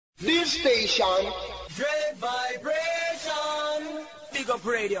This station, Dreadvibration, big up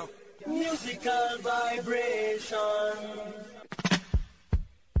radio, musical vibration.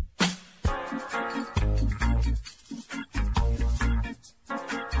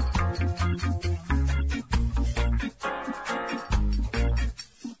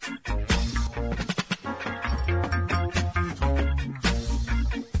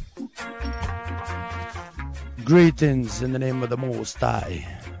 Greetings in the name of the Most High,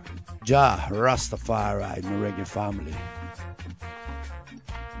 Jah Rastafari, my reggae family.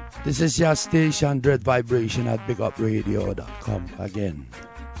 This is your station, Dreadvibration at bigupradio.com again.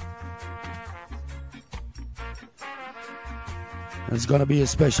 And it's gonna be a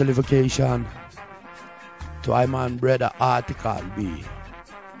special invocation to my man brother Article B,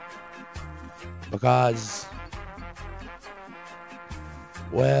 because,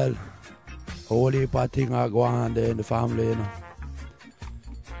 well, whole heap of things are going on there in the family, you know.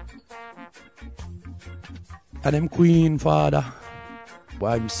 And I'm queen father,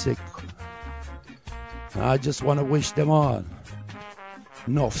 but I'm sick. And I just want to wish them all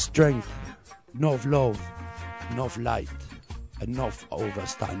enough strength, enough love, enough light, enough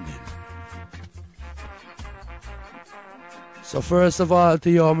understanding. So first of all, to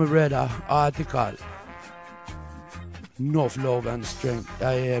you, my brother, Article, enough love and strength, you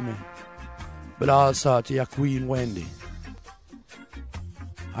hear me? But also to your Queen Wendy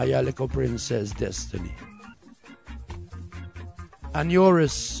and your little Princess Destiny. And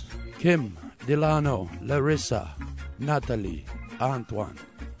yours, Kim, Delano, Larissa, Natalie, Antoine,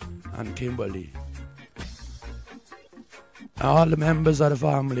 and Kimberly. And all the members of the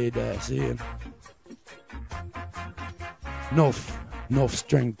family there, see? Enough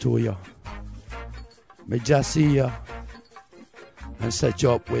strength to you. May just see you and set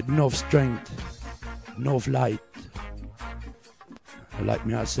you up with enough strength, enough light. Like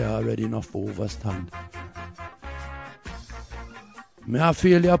me I say already, enough to overstand. May I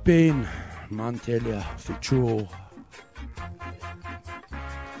feel your pain, man, tell you, for true.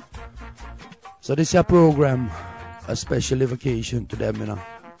 So this is a program, a special invocation to them, you know.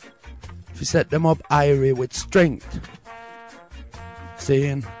 If you set them up irie with strength,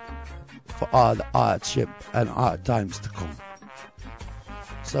 saying, for all the hardship and hard times to come.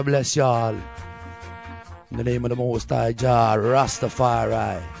 So bless y'all. In the name of the Most High, Jah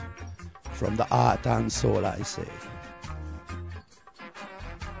Rastafari. From the heart and soul, I say.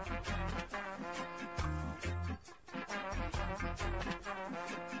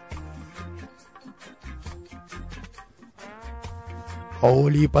 Whole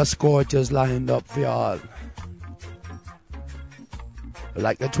heap of scorches lined up for y'all.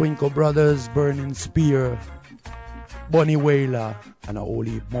 Like the Twinkle Brothers, Burning Spear, Bunny Wailer, and a whole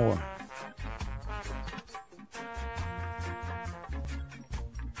heap more.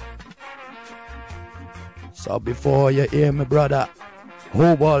 So before you hear me brother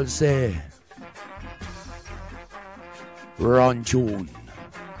Hoball say, run tune.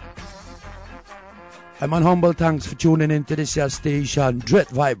 I'm on humble thanks for tuning into this here station,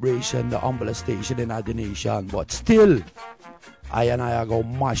 Dreadvibration, the humblest station in the nation. But still, I are going to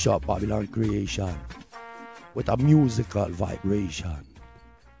mash up Babylon creation with a musical vibration.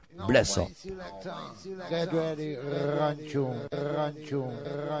 Bless up. Get ready, run tune, run tune,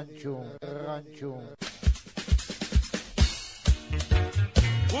 run tune, run tune.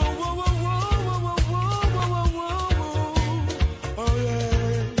 Whoa, whoa, whoa, whoa, whoa, whoa, whoa, whoa, whoa, oh yeah.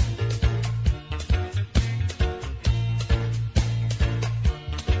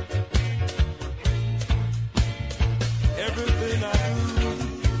 Everything I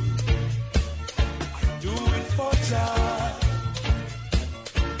do it for Jah.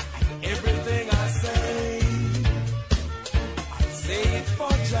 Everything I say it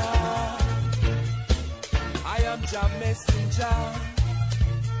for Jah. I am Jah messenger.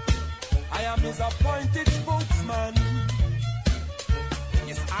 I am his appointed spokesman.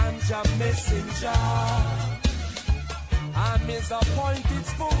 Yes, I'm Jah messenger. I'm his appointed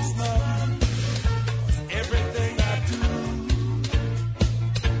spokesman. 'Cause everything I do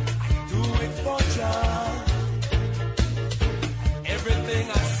it for Jah. Everything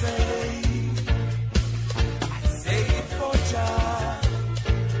I say it for Jah.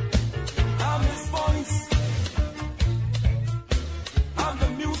 I'm his voice. I'm the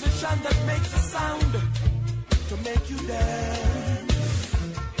musician that makes a sound to make you dance.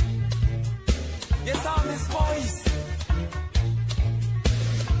 Yes, I'm his voice.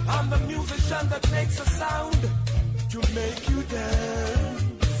 I'm the musician that makes a sound to make you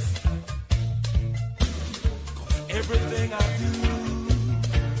dance. 'Cause everything I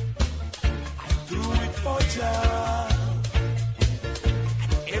do it for Jah.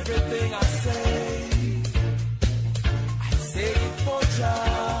 Everything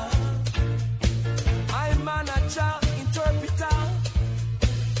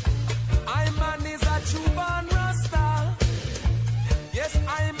Yes,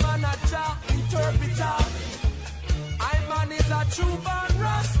 I'm an a Jah interpreter. I'm man is a true born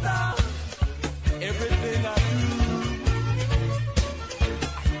Rasta. Everything I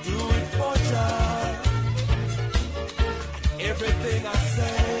do it for Jah. Everything I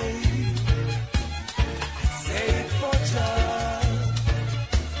say it for Jah.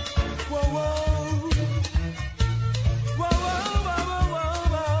 Whoa, whoa. Whoa, whoa, whoa, whoa,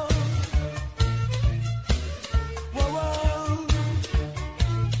 whoa. Whoa, whoa.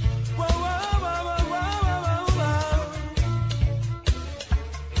 Whoa, whoa, whoa, whoa, whoa, whoa.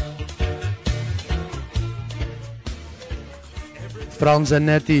 Frans en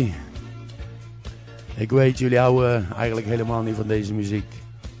Nettie. Ik weet, jullie houden eigenlijk helemaal niet van deze muziek.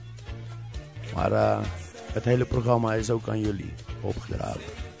 Maar het hele programma is ook aan jullie opgedragen.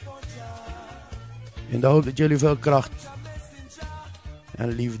 In de hoop dat jullie veel kracht en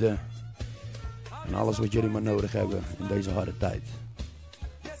liefde en alles wat jullie maar nodig hebben in deze harde tijd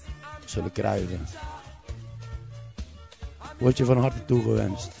zullen krijgen. Word je van harte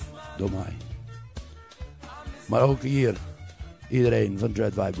toegewenst door mij. Maar ook hier, iedereen van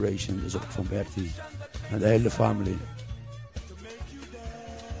Dreadvibration, dus ook van Bertie en de hele family.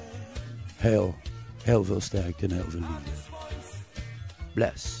 Heel veel sterkte en heel veel liefde.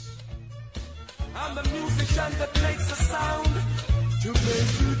 Bless. I'm the musician that makes a sound to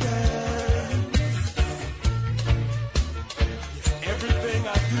make you dance. Everything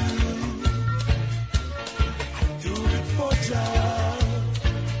I do it for Jah.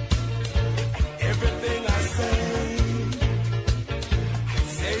 Everything I say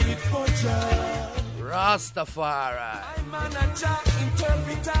it for Jah. Rastafari. I'm an a Jah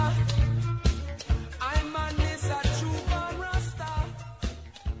interpreter. I'm an is a true born Rasta.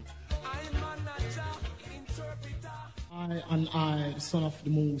 I'm an a Jah interpreter. I, the son of the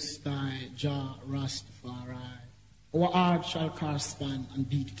Most High, Jah Rastafari. Our heart shall correspond and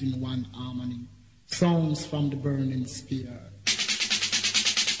beat it in one harmony. Sounds from the burning spear.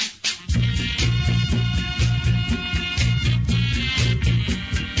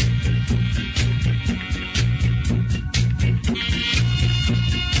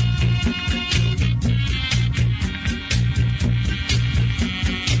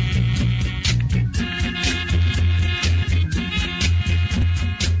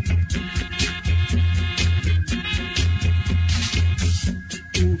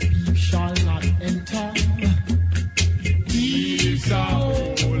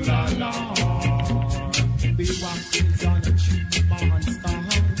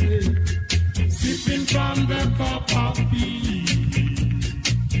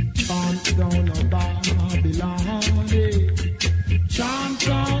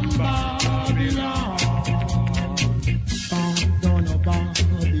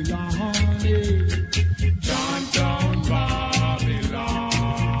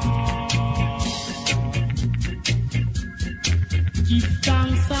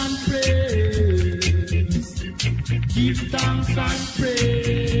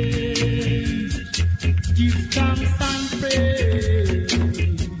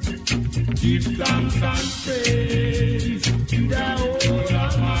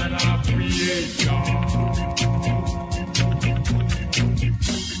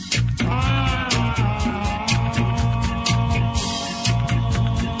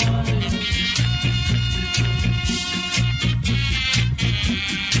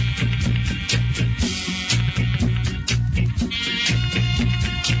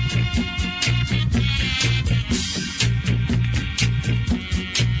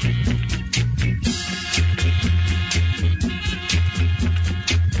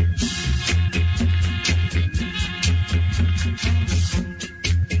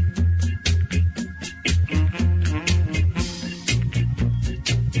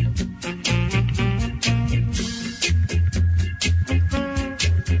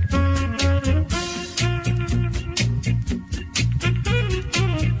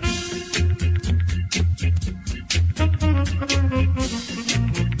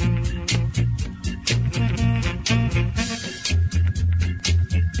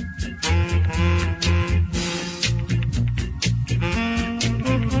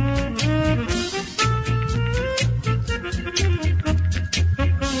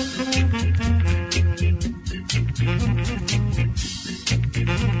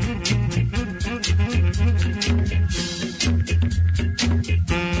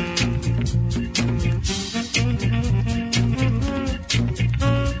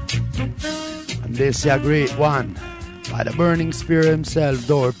 This is a great one. By the burning spear himself,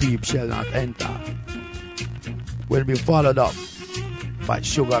 door peep shall not enter. Will be followed up by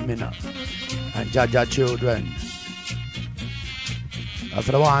Sugar Minna and Jaja children.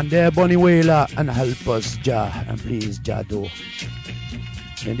 After the one there, Bunny Wailer, and help us, Jah, and please, Jah, do.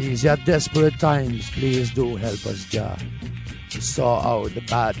 In these your desperate times, please do help us, Jah, to sort out the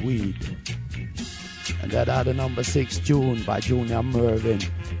bad weed. And that other number 6 tune by Junior Mervin,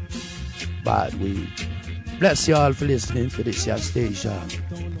 Bad Weed. Bless you all for listening to this your station.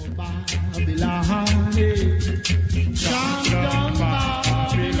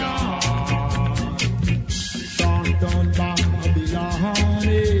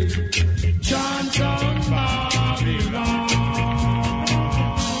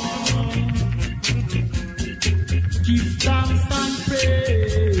 Give thanks and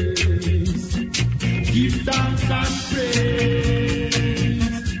praise. Give thanks and praise.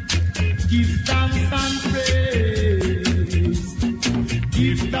 Give thanks and praise.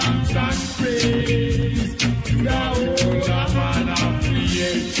 Give thanks and praise to the whole man of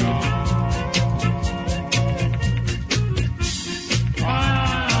creation.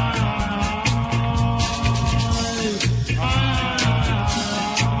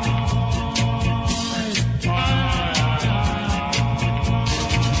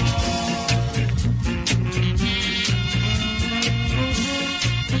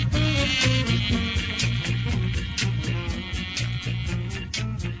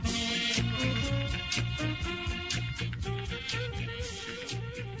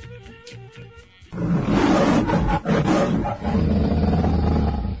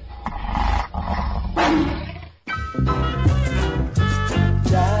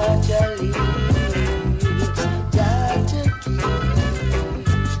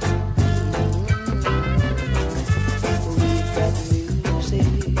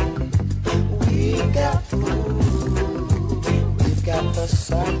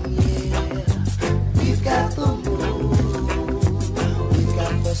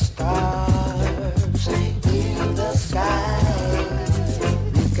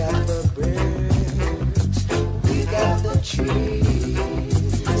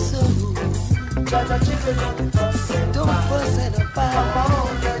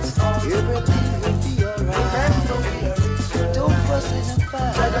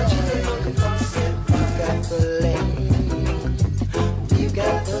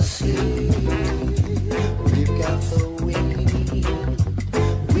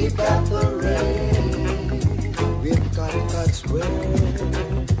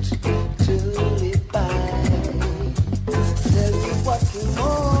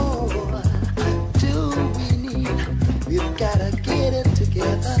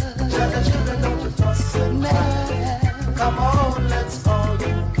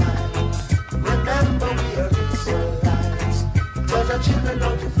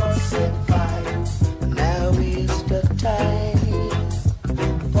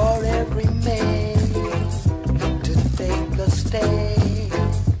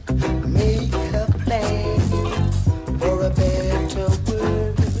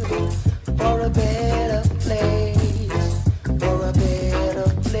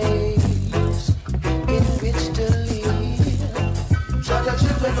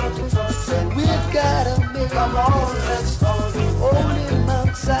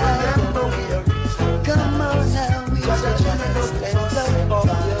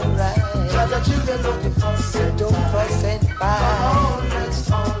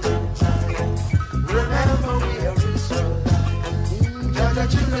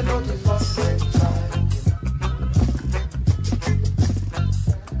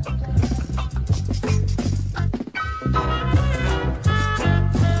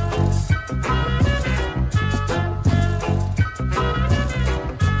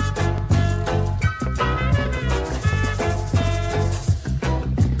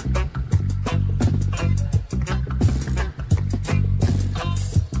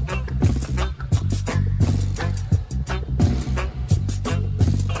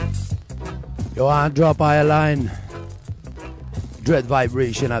 You want to drop by a line?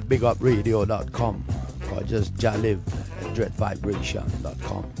 Dreadvibration at bigupradio.com or just JahLive at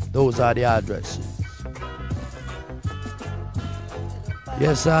dreadvibration.com. Those are the addresses.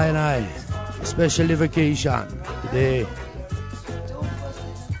 Yes, I. Special vacation today.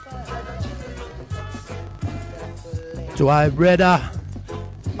 To our brother,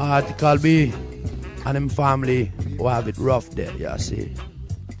 Article B, and him family who have it rough there, you see.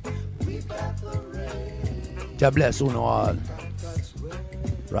 God bless you all.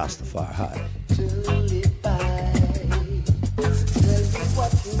 Rastafari.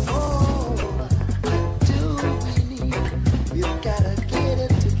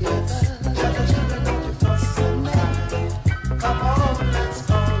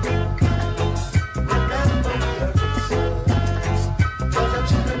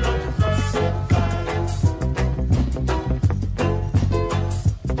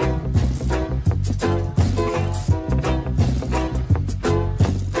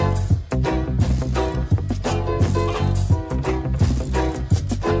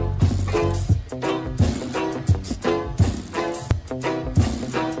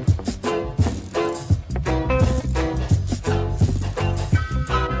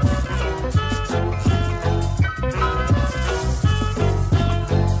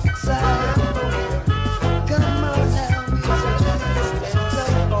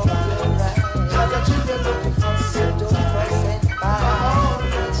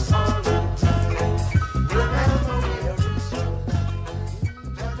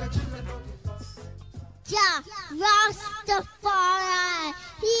 Jah Rastafari.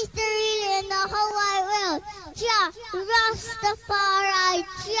 He's the real in the whole wide world. Jah Rastafari.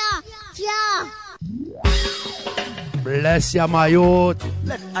 Jah. Bless ya, my youth.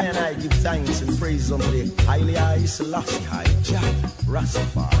 Let I and I give thanks and praise unto the highly high Selassie high Jah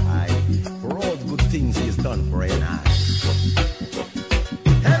Rastafari for all the good things he has done for I and I.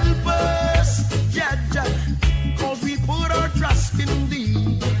 Help us, Jah Jah, cause we put our trust in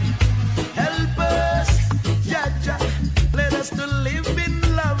thee. Help us, Jah Jah, let us to live in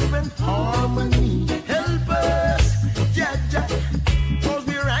love and harmony. Help us, Jah Jah, cause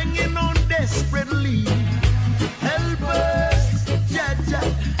we're hanging on desperately. Help us, Jah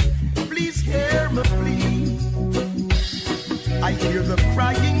Jah, please hear my plea. I hear the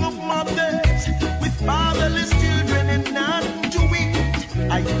crying of mothers with fatherless children and none to eat.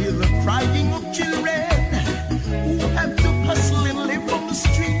 I hear the crying of children who have to hustle and live on the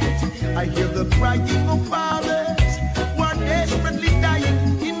street. I hear the crying of fathers who are desperately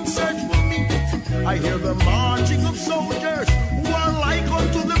dying in search for meat. I hear the marching of soldiers who are like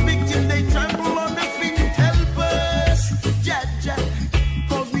unto the victim they trample on their feet. Help us, Jah Jah,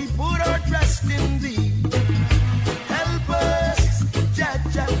 cause we put our trust in thee. Help us, Jah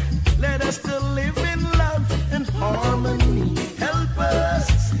Jah, let us to live in love and harmony. Help us,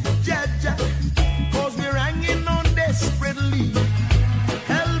 Jah Jah, cause we're hanging on desperately.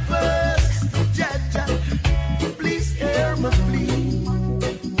 Help us, Jah Jah, please hear my plea.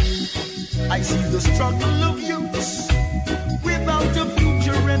 I see the struggle of youths without a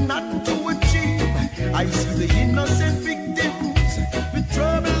future and nothing to achieve. I see the innocent victims with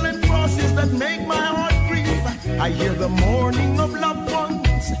trouble and crosses that make my heart grieve. I hear the mourning of loved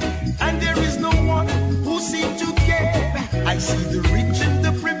ones, and there is no one who seems to care. I see the rich and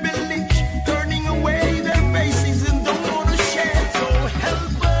the privileged turning away their faces and don't want to share. So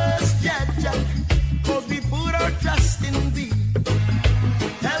help us, Jah Jah, cause we put our trust in thee.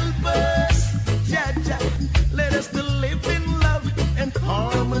 Help us, Jah Jah, let us to live in love and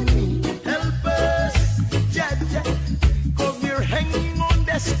harmony. Help us, Jah Jah, cause we're hanging on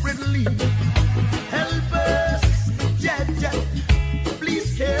desperately. Help us, Jah Jah,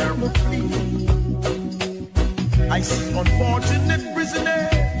 please hear my plea. I see unfortunate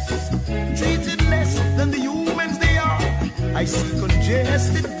prisoners treated less than the humans they are. I see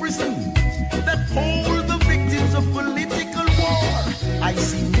congested prisons that hold the victims of political war. I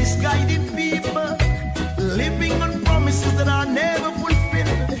see misguided people living on promises that are never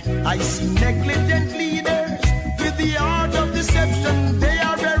fulfilled. I see negligent leaders with the art of deception. They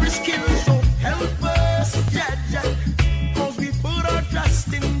are very skilled. So help us, Jah Jah, cause we put our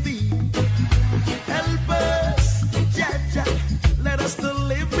trust in thee. Help us, Jah Jah, let us to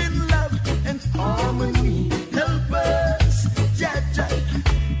live in love and harmony. Help us, Jah Jah,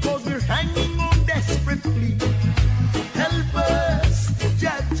 cause we're hanging on desperately. Help us,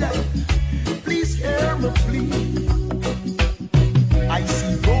 Jah Jah, please hear my plea. I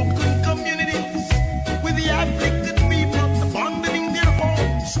see broken communities with the afflicted people abandoning their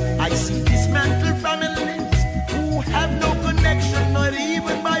homes. I see dismantled families who have no connection, not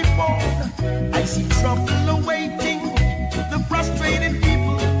even by phone. I see trouble awaiting the frustrated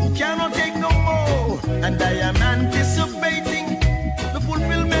people who cannot take no more. And I am anticipating the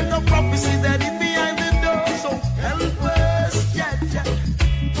fulfillment of prophecy that is behind the door. So help us, Jah Jah,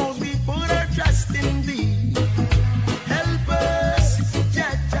 cause we put our trust in thee. Help us,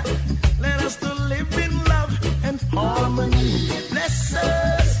 Jah Jah, let us to live in love and harmony. Bless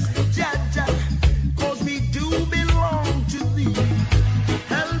us, Jah Jah, cause we do belong to thee.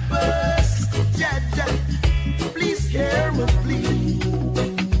 Help us, Jah Jah, please hear my plea.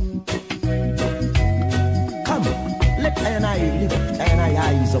 Come, let I and I lift I and I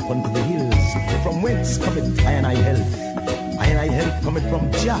eyes up unto the hills, from whence cometh I and I help. I and I help cometh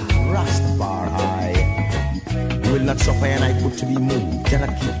from Jah Rastafari. You will not suffer and I put to be moved. Jah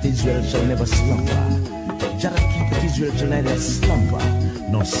that keepeth Israel shall never slumber. Jah that keepeth Israel shall neither slumber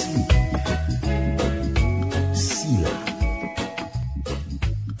nor sleep. Selah.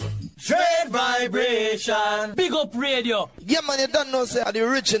 Dreadvibration. Big up radio. Yeah, man, you don't know, say, the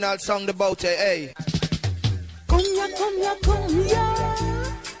original song about it, hey. Come ya,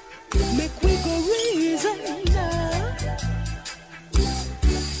 make we go reason now.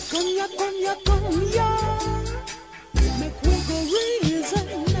 Come ya, make we go reason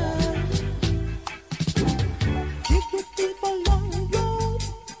now. Keep the people on the road,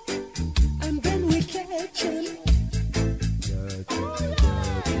 and then we catch 'em.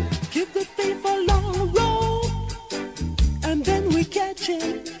 Keep the people on the road, and then we catch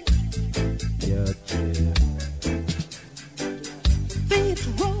 'em.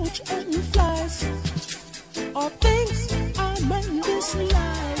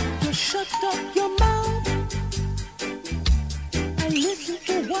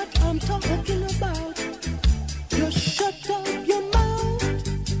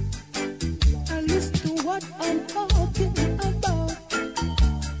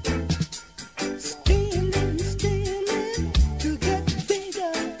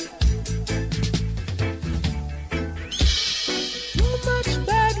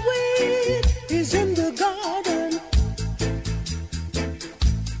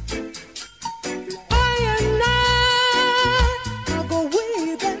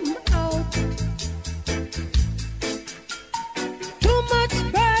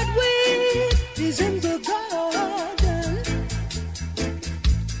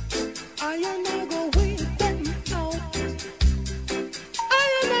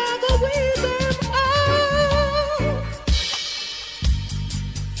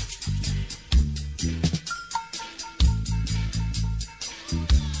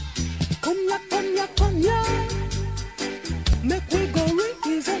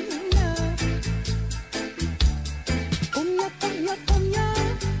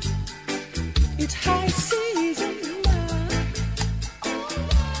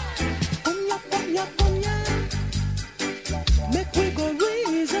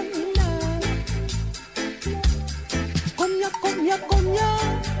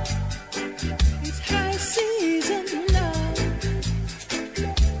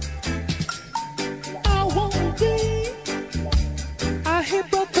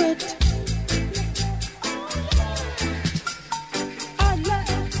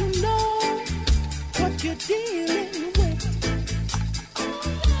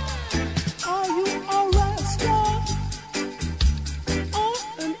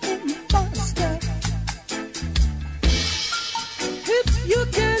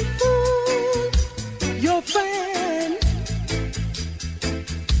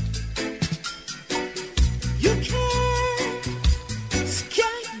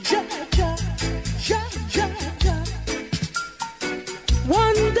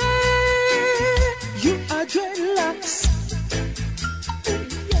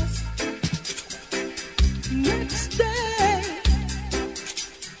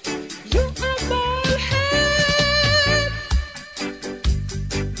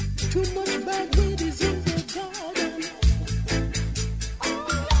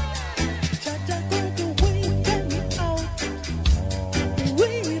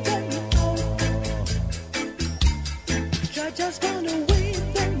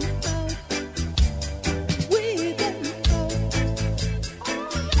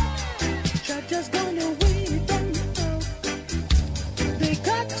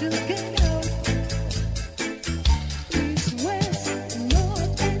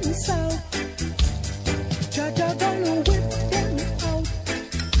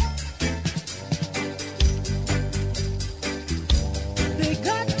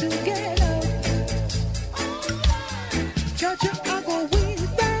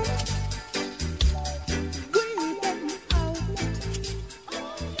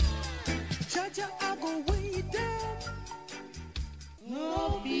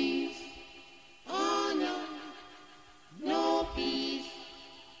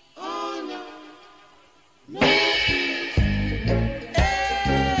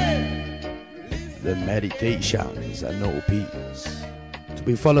 the meditations and no peace. To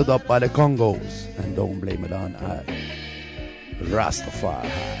be followed up by the Congos, and don't blame it on I. Rastafari.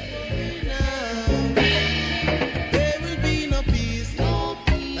 There will be no peace,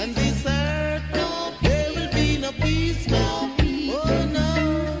 and this earth, there will be no peace, no. Oh no,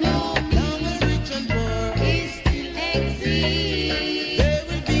 down the rich and poor, still exist. There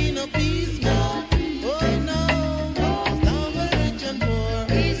will be no peace, no. Oh no, down the rich and poor,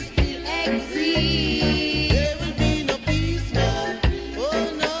 still exist. There will be no peace, no. Oh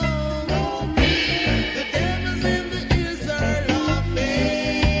no, the devils in the hills are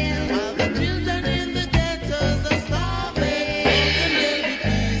laughing, while the children in the ghetto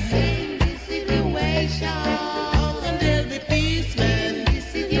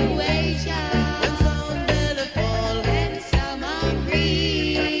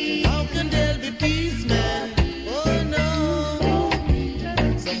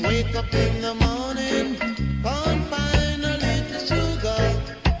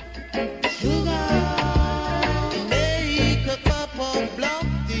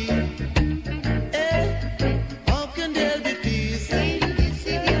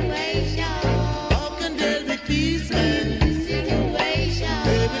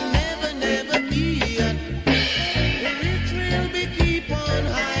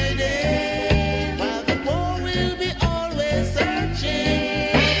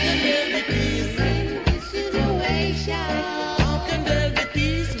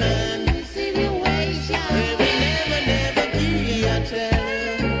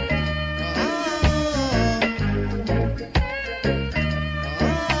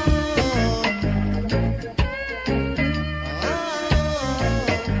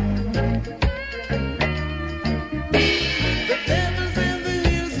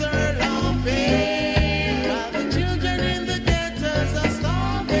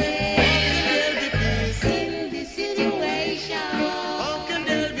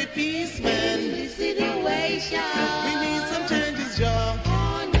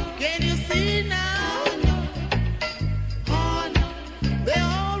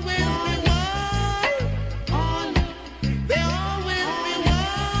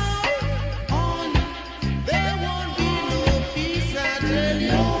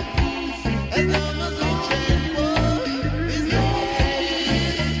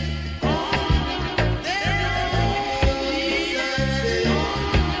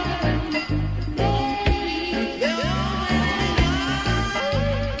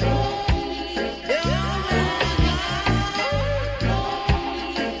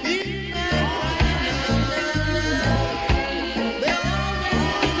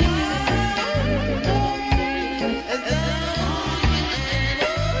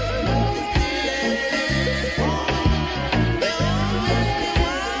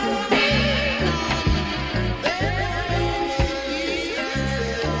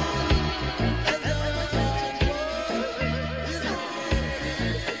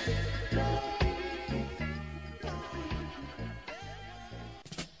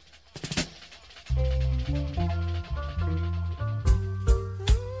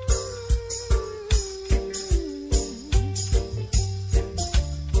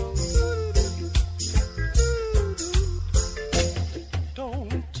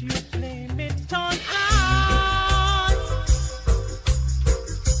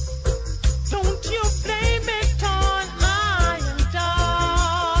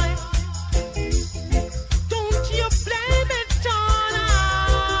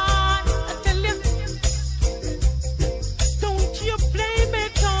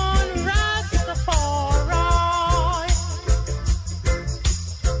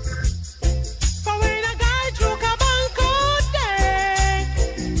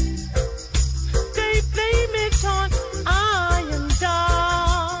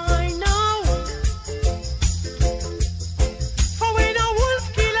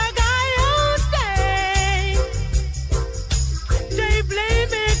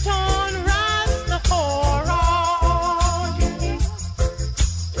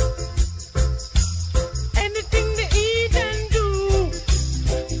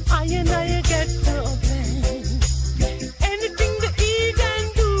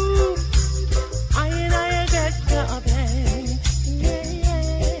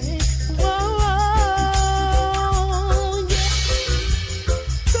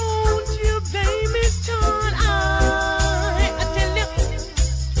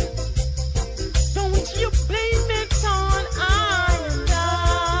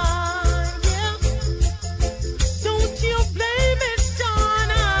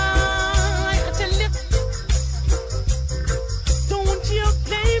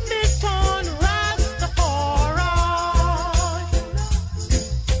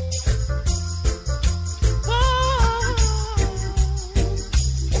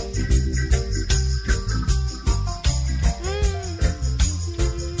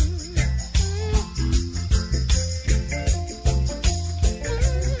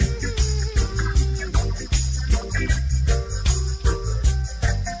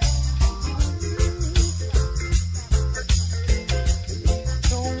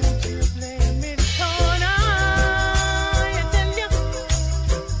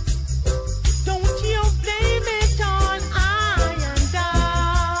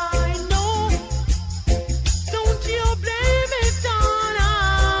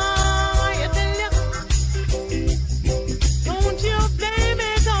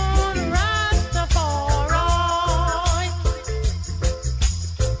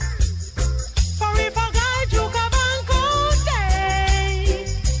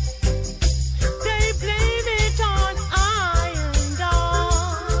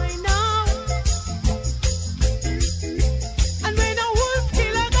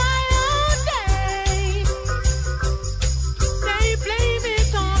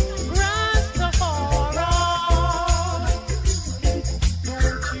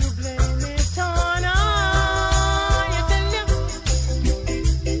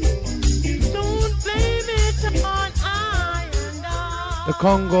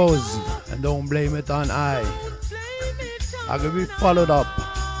Congos, and don't blame it on I. I will be followed up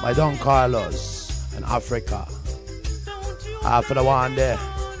by Don Carlos and Africa. After the one there,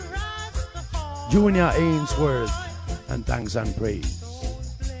 Junior Ainsworth and Thanks and Praise.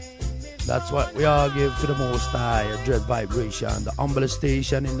 That's what we all give to the Most High, a Dreadvibration, the humblest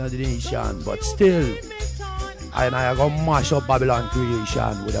station in the nation. But still, I are going to mash up Babylon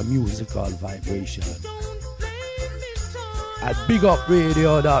creation with a musical vibration. At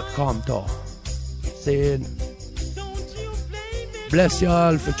bigupradio.com too, saying, bless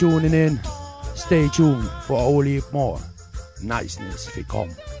y'all for tuning in. Stay tuned for a whole heap more niceness if you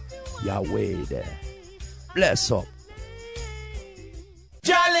come your way there. Bless up.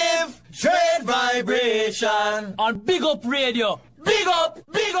 JahLive, Dreadvibration on Big Up Radio. Big up,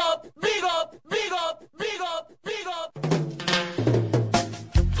 big up, big up, big up, big up, big up.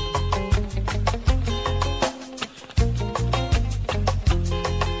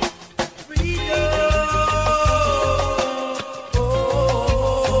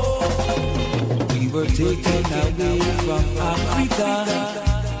 We were taken away from Africa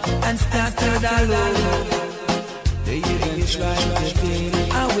and scattered all over. They even tried to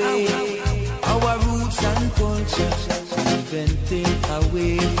take away our roots and culture. Even take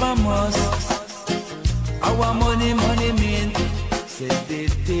away from us our money men. Said they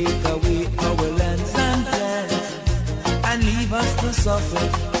take away our lands and plans and leave us to suffer.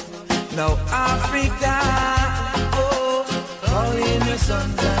 Now Africa, oh, calling your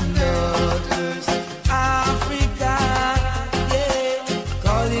sons and daughters. Africa, yeah,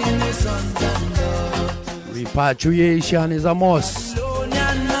 calling your sons and daughters. Repatriation is a must.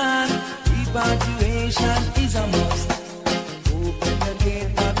 Babylonian man, repatriation is a must. Open the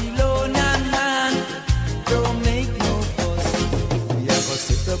gate, Babylonian man, don't make no fuss. We have a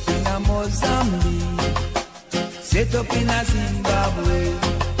set up in a Mozambique, set up in a Zimbabwe,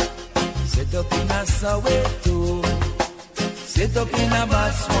 set up in a Soweto, set up in a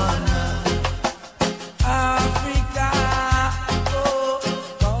Botswana. Africa, oh,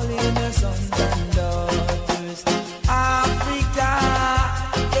 calling the sons and daughters. Africa,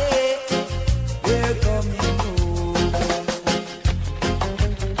 yeah, we're coming home.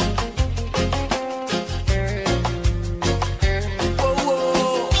 Whoa,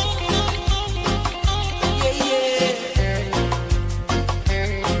 whoa, yeah, yeah.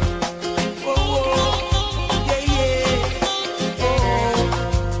 Whoa, whoa, yeah, yeah. Oh,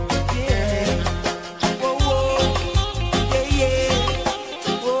 yeah. Whoa, whoa, yeah, yeah.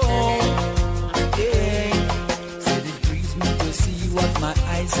 Whoa, yeah. Said it grieves me to see what my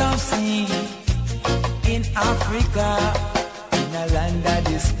eyes have seen in Africa, in a land that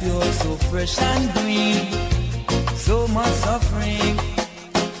is pure, so fresh and green. So much suffering.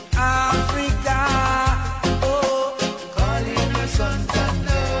 Africa, oh, calling your sons and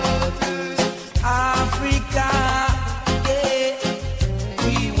daughters. Africa, yeah,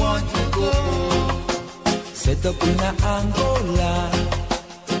 we want to go home. Set up in a Angola,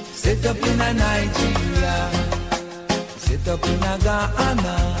 set up in a Nigeria, set up in a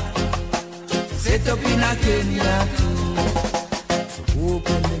Ghana, set up in a Kenya too. So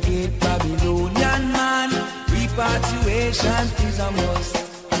open the gate, Babylonian man, repatriation is a must.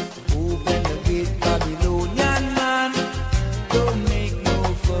 Open the gate, Babylonian man, don't make no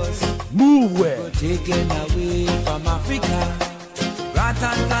fuss. Move where? We're taken away from Africa,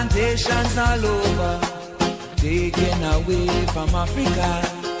 rattan plantations all over. Taken away from Africa,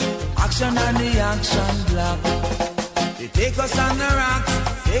 action and the action block. They take us on the rocks,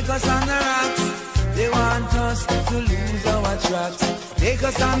 take us on the rocks. They want us to lose our tracks. Take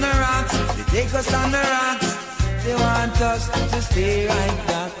us on the rocks, they take us on the rocks. They want us to stay right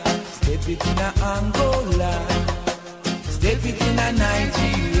back. Step it in a Angola, step it in a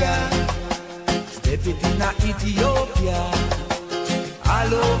Nigeria, step it in a Ethiopia,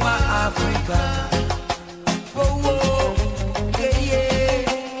 all over Africa. Oh, oh, yeah, yeah,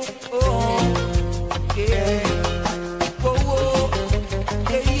 oh, yeah. Oh, oh,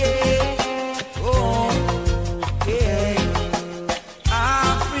 yeah, yeah, oh, yeah.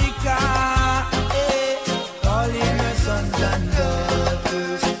 Africa, eh, calling your sons and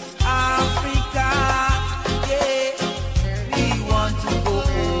daughters. Africa, yeah, we want to go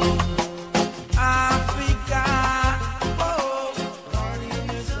home. Africa, oh, calling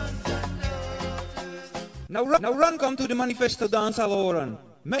your sons and daughters. Now run come to the Manifesto Dance Aloran.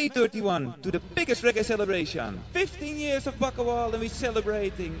 May 31 to the biggest reggae celebration. 15 years of Baccawal and we're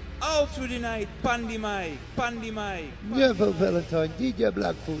celebrating all through the night. Pandy Mike. Neville Valentine, DJ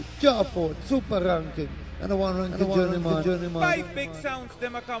Blackfoot, Jawford, Super Ranking, And the one run to journey man. 5 big sounds,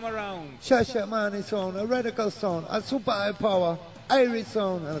 them a come around. Shasha Mani sound, a radical sound, a super high power, Irish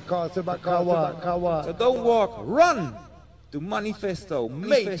sound, and of course a Bakawa. So don't walk, run to Manifesto,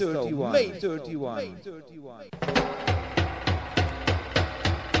 May 31.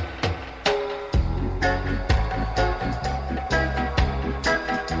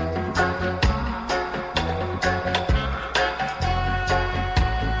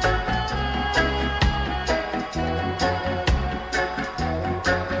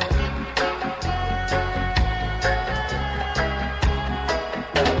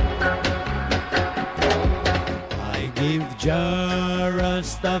 Give Jah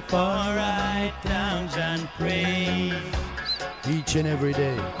Rastafari thanks and praise each and every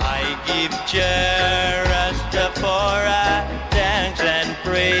day. I give Jah Rastafari thanks and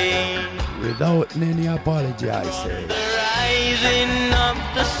praise without any apology, I say. The rising of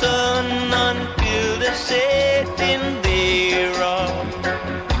the sun until the setting thereof.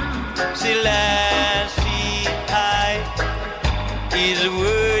 Selassie I is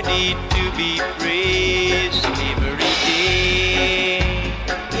worthy to be praised.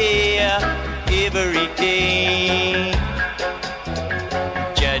 Every day,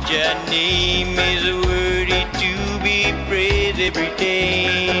 Jaja name is worthy to be praised every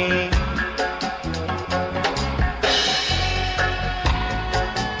day.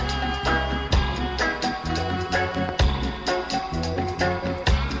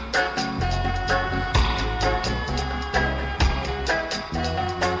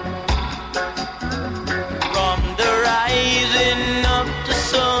 From the rising of the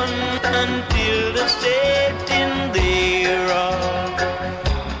sun until the setting thereof,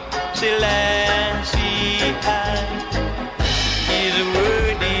 Selassie is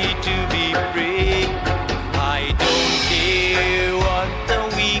worthy to be praised. I don't care what the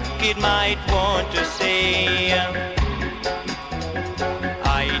wicked might want to say.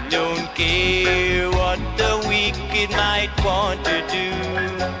 I don't care what the wicked might want to do.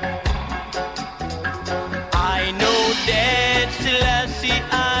 I know that Selassie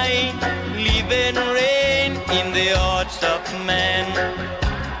I live and reign in the hearts of man.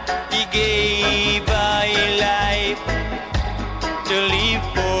 He gave I life to live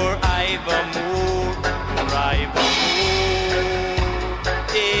forevermore,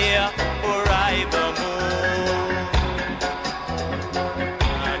 yeah, forevermore.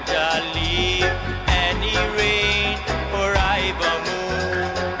 And I live and he reign forevermore.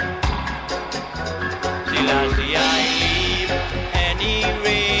 Selassie I live and he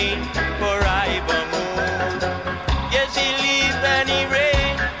reign forevermore. Yes, he live and he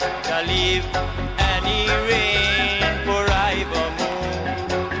reign. I live and he reign forevermore.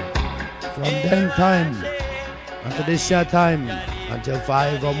 From then time until this year time, until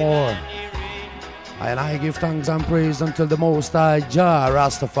 5 or more, I give thanks and praise until the Most High Jah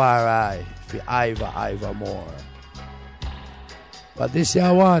Rastafari for Iva more. But this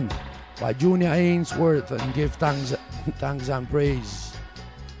year one, by Junior Ainsworth, and give thanks and praise.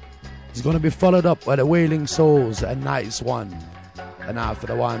 It's going to be followed up by the Wailing Souls, a nice one. And after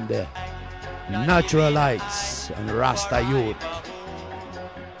the one there, Natural Lights and Rasta Youth.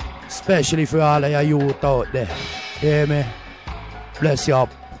 Especially for all of your youth out there. Hear me? Bless you up.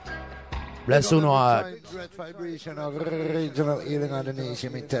 Bless you no heart. Dreadvibration of regional healing of the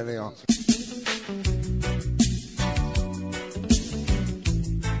nation, me tell you.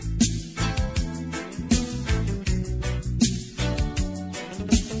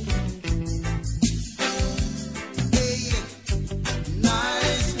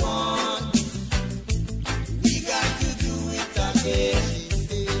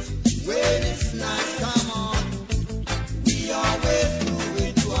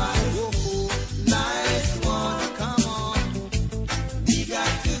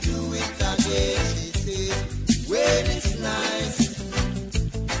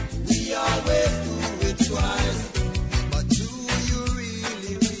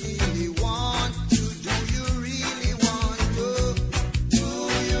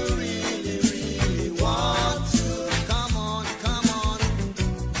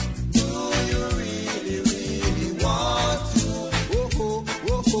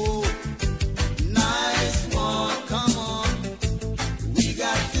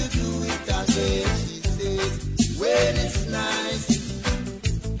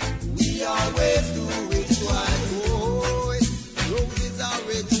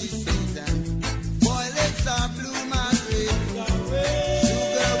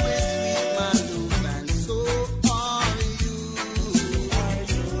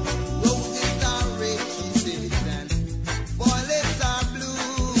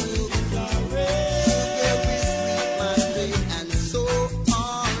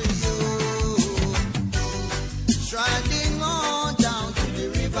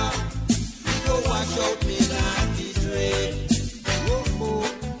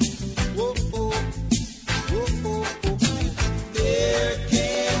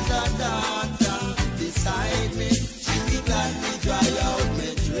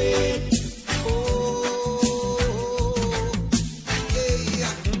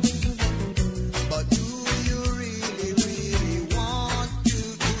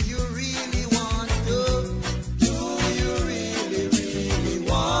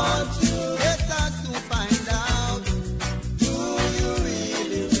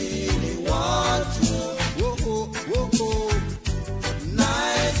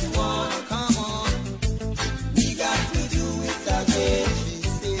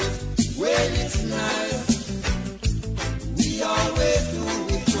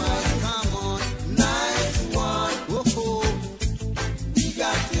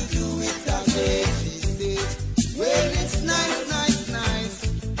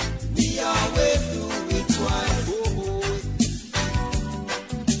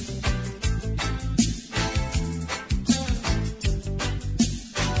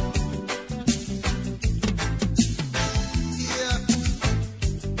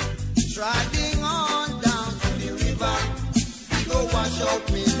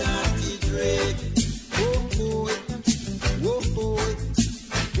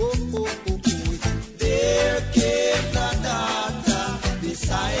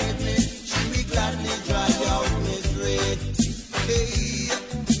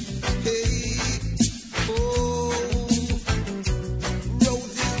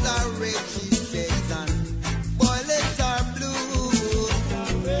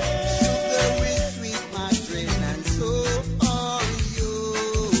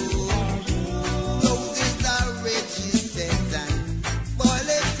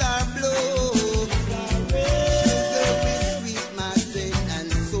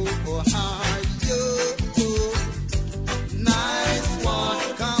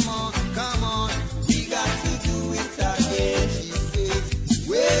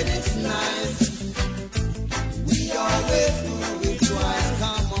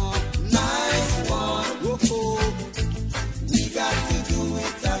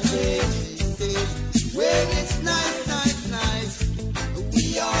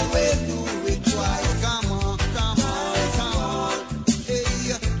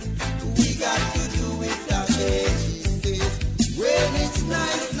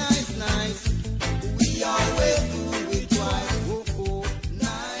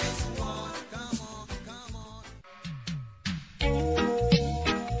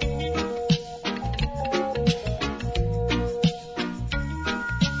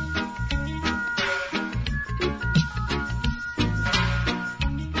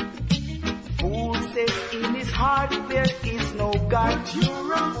 God, you're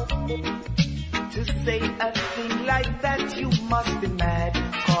wrong. To say a thing like that, you must be mad.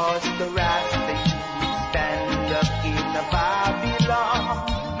 Cause the Rasta youth stand up in a Babylon.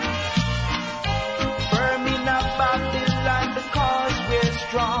 Firm in a Babylon because we're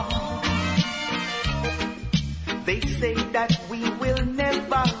strong. They say that we will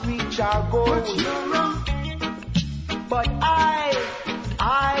never reach our goal. But you're wrong. But I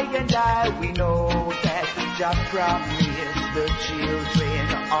and I, we know that Jah promised the children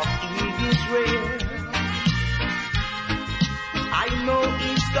of Israel. I know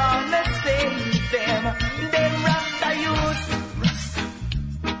He's gonna save them. Them Rasta youth.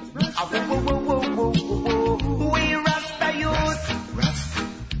 We Rasta youth.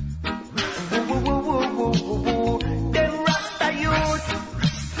 Them Rasta youth.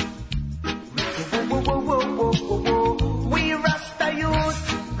 We Rasta youth.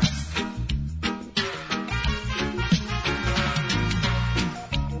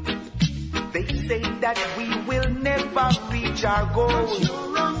 They say that we will never reach our goal.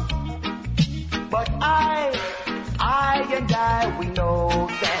 But I and I, we know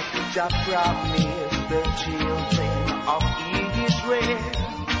that Jah promised the children of Israel.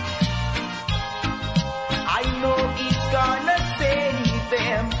 I know He's gonna save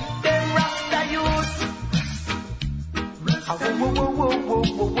them. Them Rasta youth.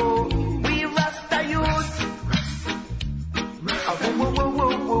 We Rasta youth.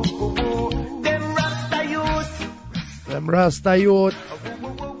 Them Rasta youth,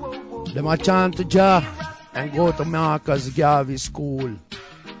 them a chant to Jah and go to Marcus Garvey School.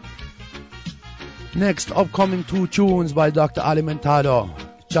 Next upcoming 2 tunes by Dr. Alimentado,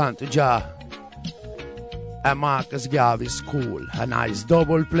 chant to Jah at Marcus Garvey School. A nice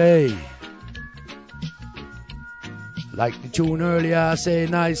double play. Like the tune earlier, I say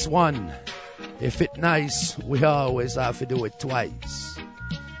nice one. If it nice, we always have to do it twice.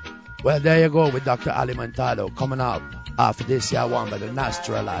 Well, there you go with Dr. Alimentado coming up after this year one by the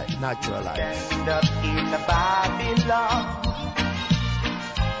Natural Life. Stand up in a Babylon.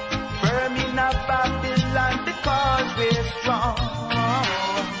 Firm in a Babylon because we're strong.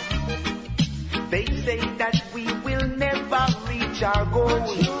 They say that we will never reach our goal.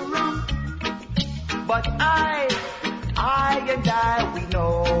 But I and I, we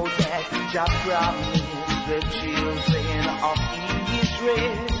know that Jah promised the children of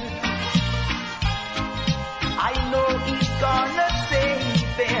Israel. I know He's gonna save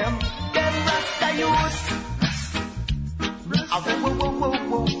them. Them Rasta youth.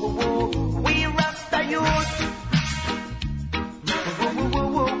 We Rasta youth.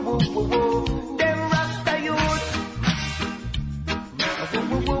 Them Rasta youth.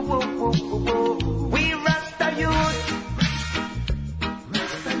 We Rasta youth.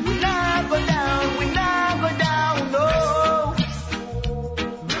 We not go down, no.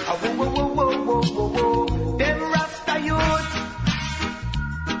 Them Rasta youth.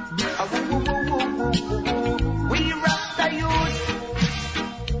 We Rasta youth.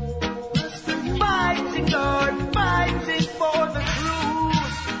 Fighting, Lord, fighting for the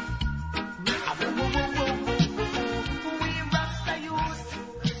truth. We Rasta youth.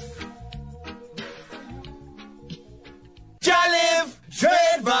 JahLive,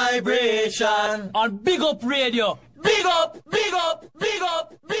 Dreadvibration on Big Up Radio. Big up, big up, big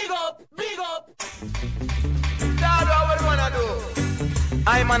up, big up, big up. That's what we wanna do.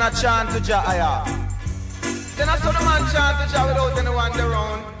 I'm on a chant to Jah, Then I saw the man chant to Jah without anyone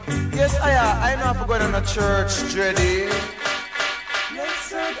around. Yes, I know if we're going on a church, Dready.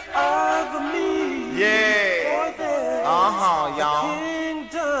 Blessed are the meek, Yeah. for theirs Yeah. the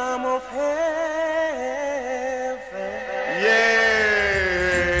kingdom of heaven.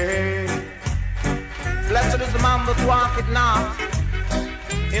 Yeah. Blessed is the man that walketh not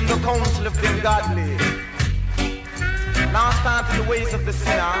in the counsel of the ungodly, now stand in the ways of the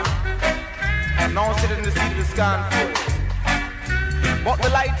sinner, and now sit in the seat of the scornful. But the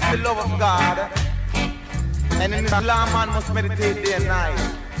light is the love of God, and in his law man must meditate day and night.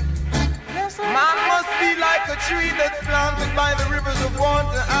 Man must be like a tree that's planted by the rivers of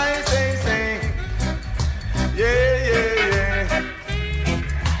water. I say, yeah, yeah,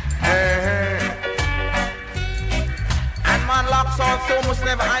 yeah. And man locks on so must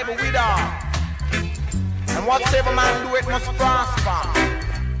never ever wither. And whatever man do it must prosper.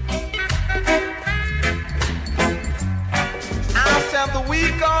 I said the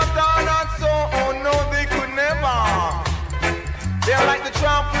weak are done not so, oh no they could never. They're like the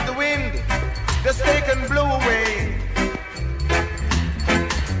tramp with the wind, just taken blew away.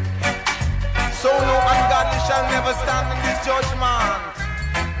 So no ungodly shall never stand in this judgment.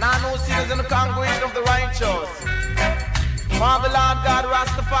 Now no sinners in the congregation of the righteous. For the Lord God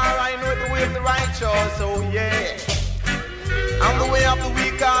Rastafari know the way of the righteous, oh yeah. And the way of the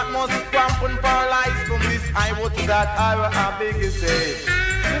weak heart must cramp and paralyze from this highway to that highway, I beg you say.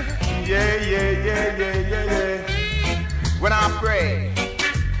 Yeah, yeah, yeah, yeah, yeah, yeah. When I pray,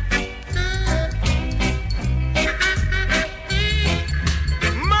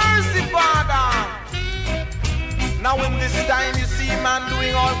 mercy, Father. Now in this time you see man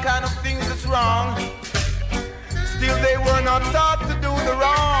doing all kind of things that's wrong. Still they were not taught to do the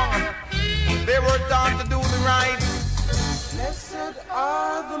wrong. They were taught to do the right. Blessed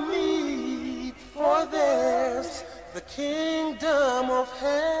are the meek, for theirs the kingdom of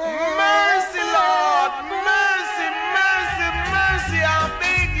heaven. Mercy, Lord, mercy, mercy, mercy, I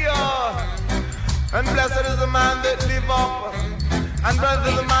beg you. And blessed is the man that live up, and blessed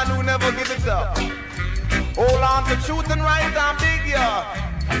is the man who never give it up. Hold on to truth and right, I beg you,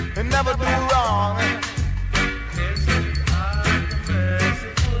 and never do wrong.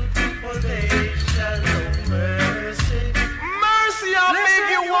 Mercy, I beg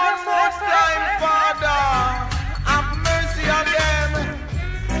you one more time, Father. Have mercy on them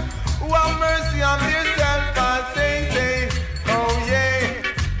who have mercy on themselves, I say, oh yeah.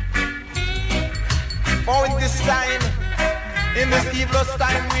 For in this time, in this evilest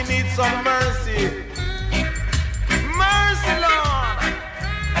time, we need some mercy. Mercy, Lord.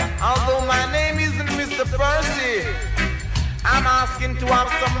 Although my name isn't Mr. Percy, I'm asking to have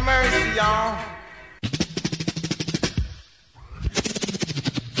some mercy, y'all.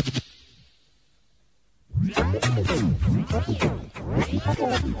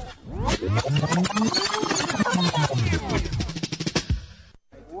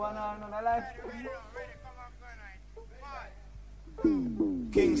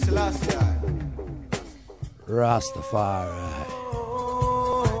 King Selassie Rastafari.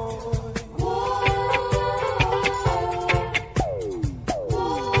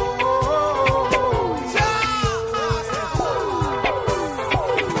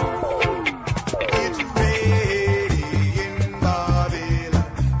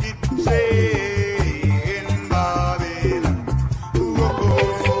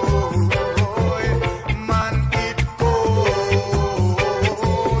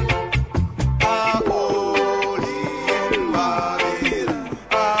 Babylon.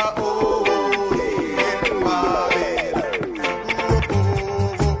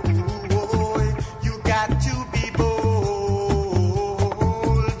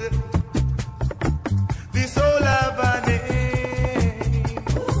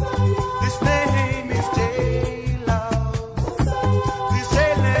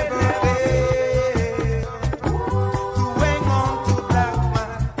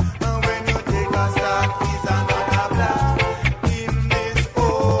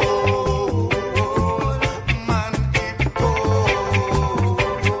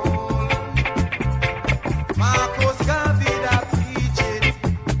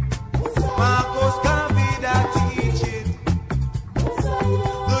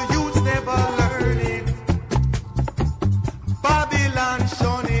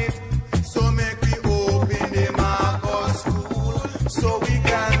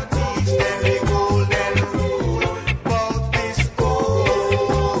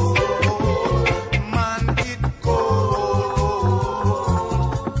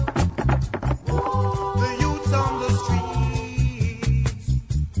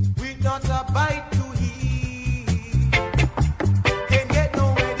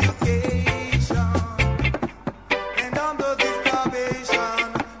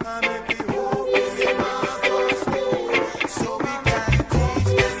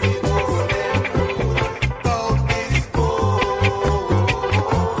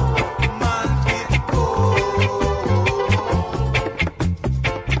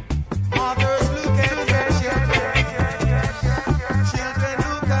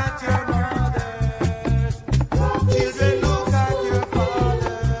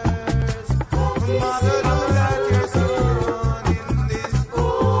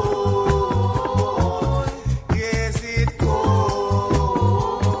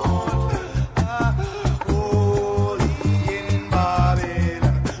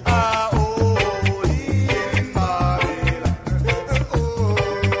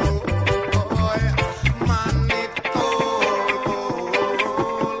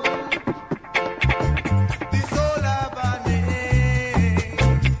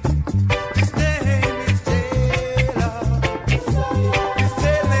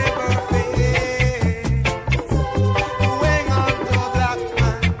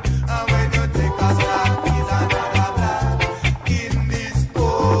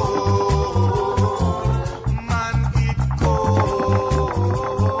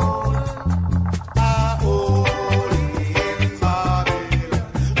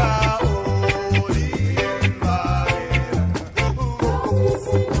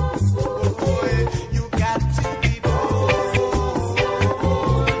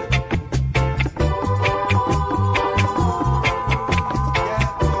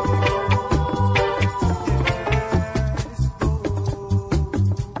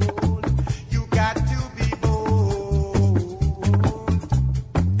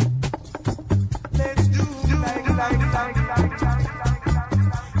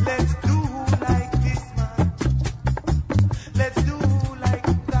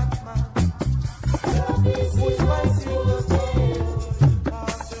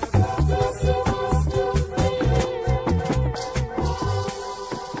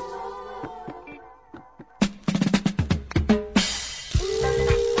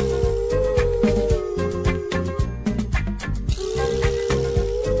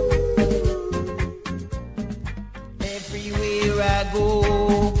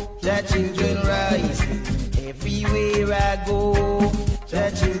 Jah children rising. Everywhere I go,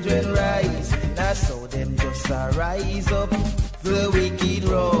 Jah children rising. I saw them just rise up. The wicked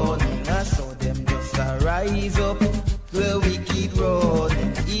running. I saw them just rise up. The wicked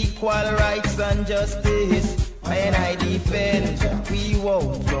running. Equal rights and justice. When I defend, we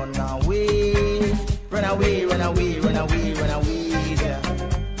won't run away. Run away, run away, run away, run away. Yeah.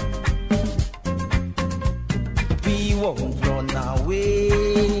 We won't run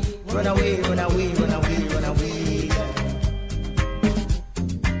away. Run away, run away, run away, run away. Yeah.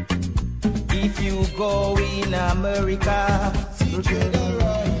 If you go in America,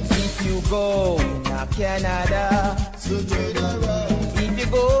 if you go in Canada, if you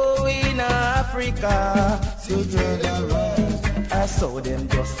go in Africa, I saw them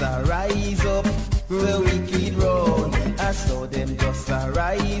just rise up. The wicked run. I saw them just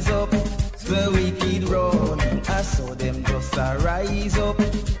rise up. The wicked run. I saw them just rise up.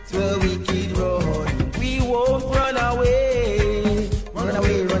 The wicked run. We won't run away. Run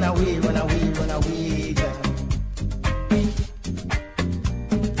away, run away, run away, run away.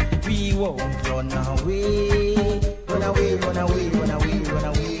 We won't run away. Run away, run away, run away, run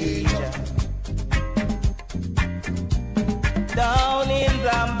away. Down in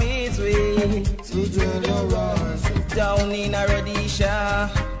Zambia's way, down in Rhodesia,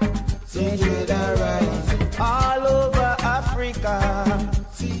 all over Africa,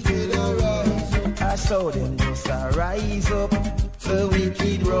 I saw them just rise up. The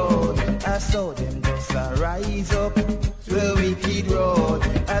wicked road, I saw them just rise up. The wicked road,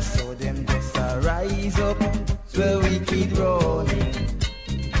 I saw them just rise up. The wicked road.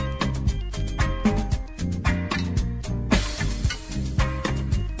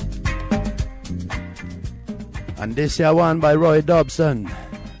 And this here one by Roy Dobson,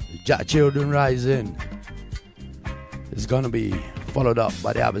 Jah Children Rising, is gonna be followed up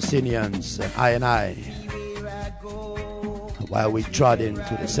by the Abyssinians, I, while we trod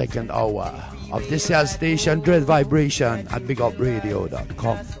into the second hour of this here station, Dreadvibration at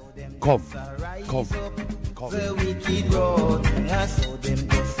BigUpRadio.com. Come. The wicked road, I saw them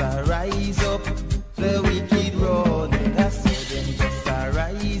just rise up. The wicked road, I saw them just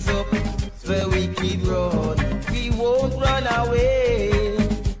rise up. The wicked road, we won't run away.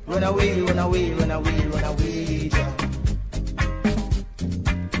 Run away, run away, run away, run away.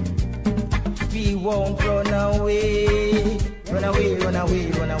 We won't run away. Run away, run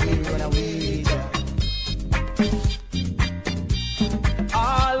away, run away, run away.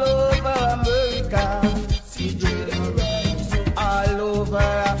 All over America, all over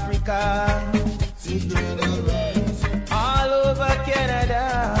Africa, all over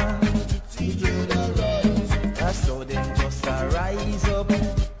Canada, I saw them just rise up.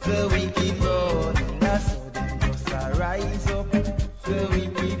 The wicked road, I saw them just rise up. The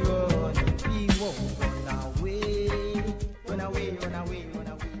wicked road, we won't run away. Run away, run away, run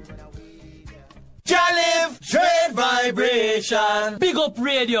away, run away. JahLive, Dreadvibration, Big Up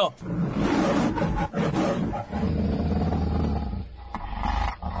Radio.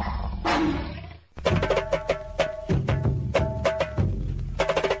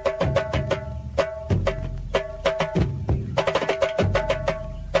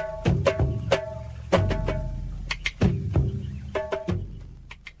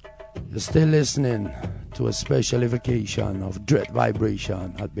 You're still listening to a special evocation of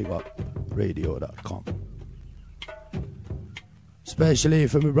Dreadvibration at BigUpRadio.com. Especially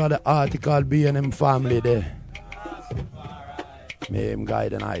for my brother Article B and him family there. May him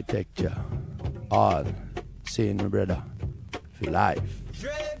guide and I take you. All seeing my brother for life.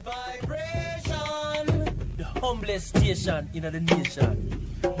 Dreadvibration, the humblest station in the nation.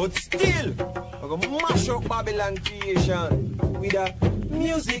 But still, we're gonna mash up Babylon creation with a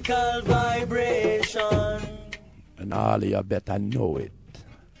musical vibration. And all you better know it.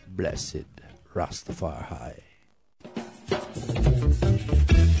 Blessed Rastafari.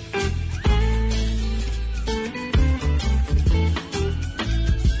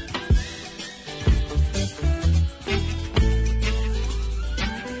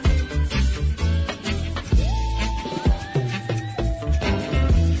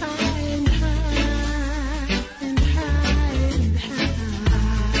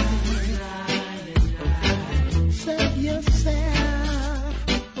 Yourself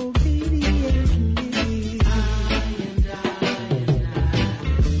obediently.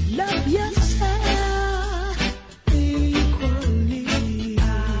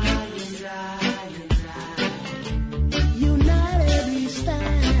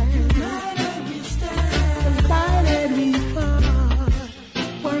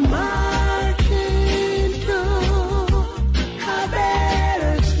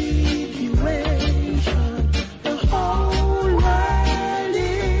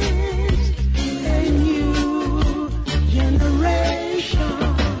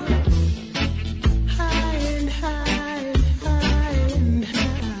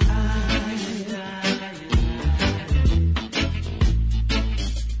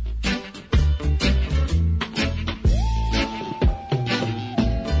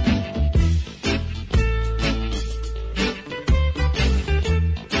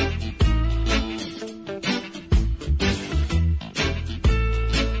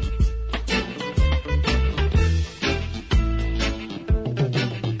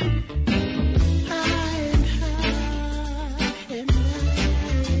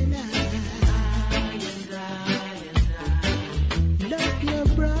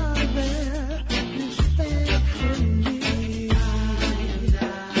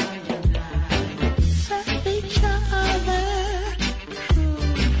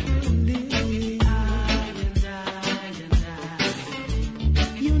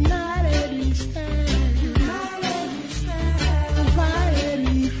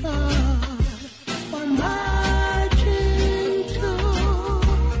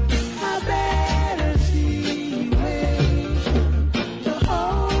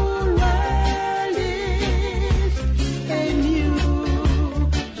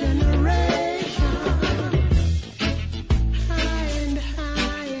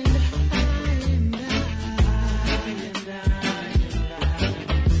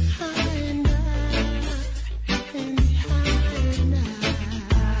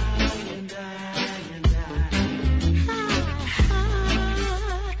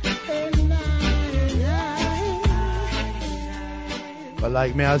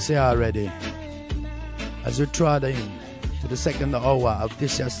 like me I say already, as we trod in to the second hour of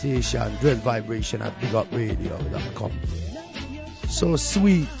this year's station, Dreadvibration at BigUpRadio.com. So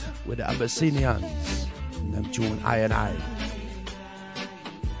sweet with the Abyssinians and them tune I and I.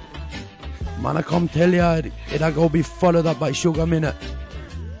 Man, I come tell you, it'll go be followed up by Sugar Minute.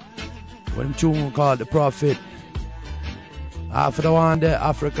 When them tune called The Prophet. After the one, the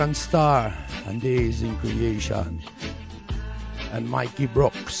African Star and Days in Creation. And Mikey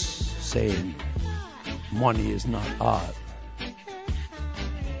Brooks saying, money is not hard.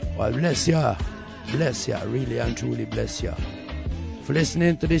 Well, bless ya, really and truly bless ya. For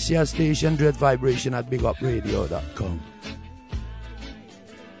listening to this year's station, Dreadvibration at BigUpRadio.com.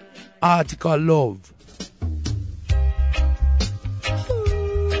 Article Love.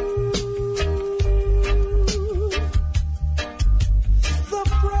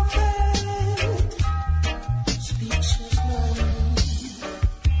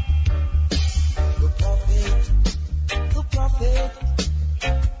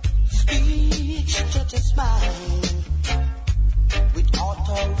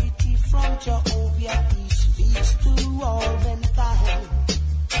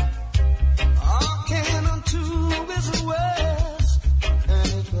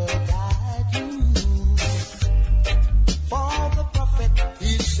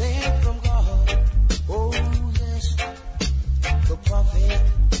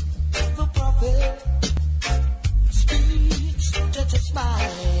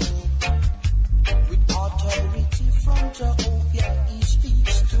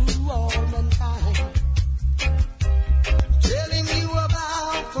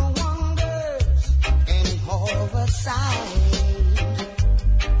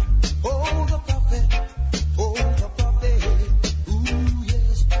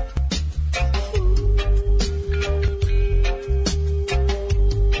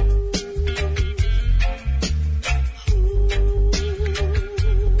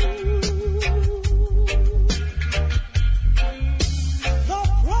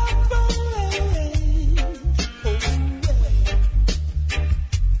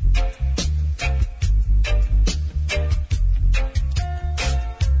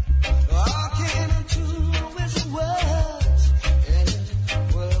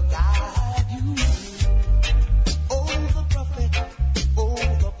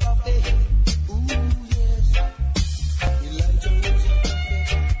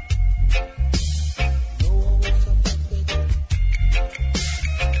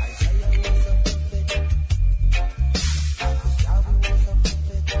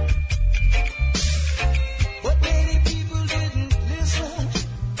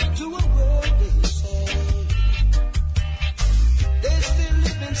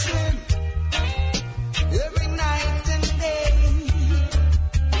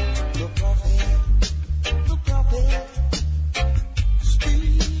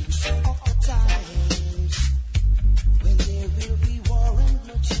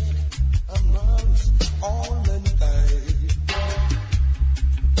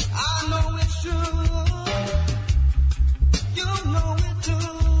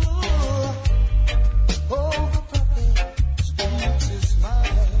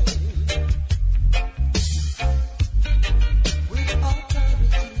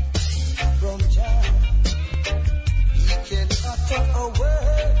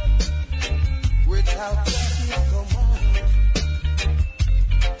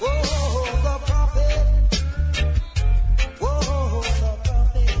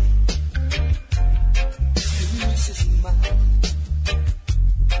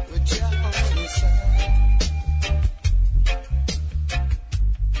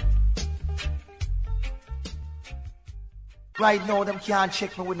 Right now, them can't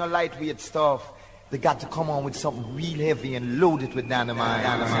check me with no lightweight stuff. They got to come on with something real heavy and load it with dynamite.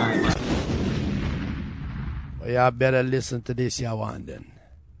 Well, y'all better listen to this, y'all want then.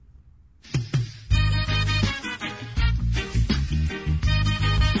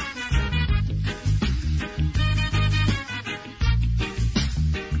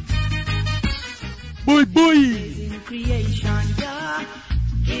 Boy, boy! In creation, yeah,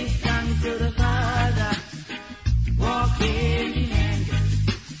 give thanks to the Father. Walk hand in hand.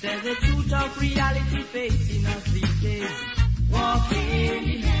 There's the truth of reality facing us these days. Walk hand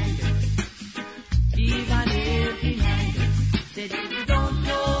in hand. Give an helping hand. Said if you don't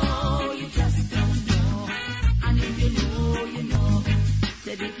know, you just don't know. And if you know, you know.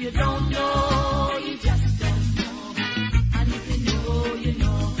 Said if you don't know, you just don't know. And if you know, you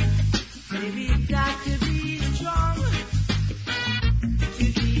know. Said we've got to be strong to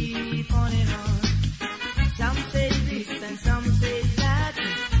keep on and on. Some say this and some say that.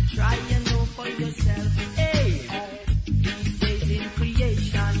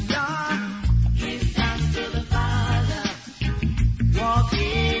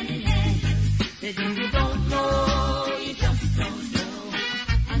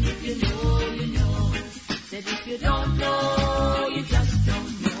 you don't know, you just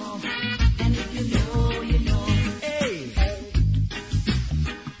don't know. And if you know, you know. Hey.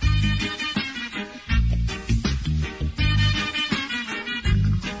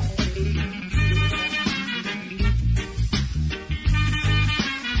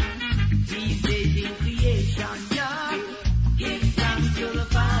 These days in creation, yeah, give thanks to the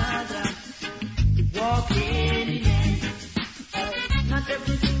Father. Walking in it. Not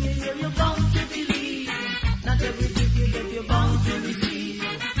everything you hear you're bound to believe. Not everything you get you're bound to receive.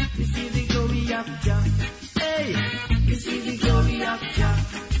 You see the glory of Jah. Hey, you see the glory of Jah.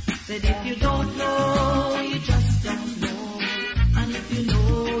 Said if you don't know, you just don't know. And if you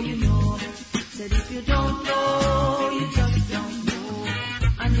know, you know. Said if you don't know, you just don't know.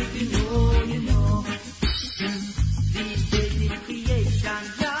 And if you know, you know. These days in creation,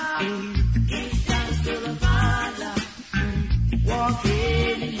 Jah, give thanks to the Father.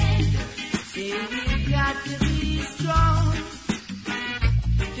 Walking in it. Say we've got to be strong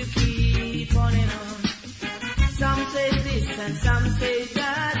to keep on and on. Some say this and some say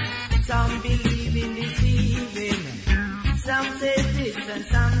that. Some believe in deceiving. Some say this and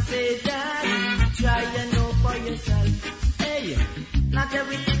some say that. Try and know for yourself. Hey, not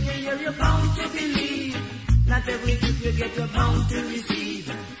everything you hear you're bound to believe. Not everything you get you're bound to receive.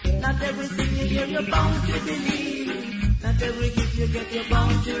 Not everything you hear you're bound to believe. Not every gift you get you're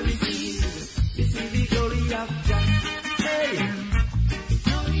bound to receive. You see the glory of Jah. Hey,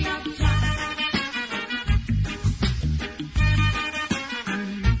 glory of Jah.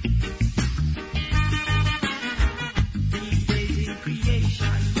 These days in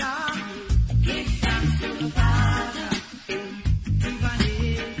creation, Jah, give thanks to the Father. Even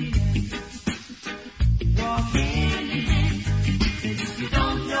in walking in it. Said if you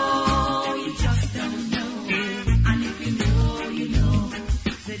don't know, you just don't know. And if you know, you know.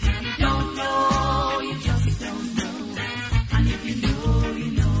 Said if you don't know, you just don't know. And if you know,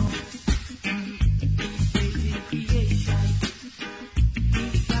 you know. These days in creation,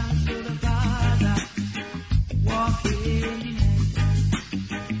 give thanks to the Father. Walking in it.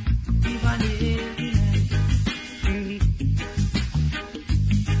 Even in it.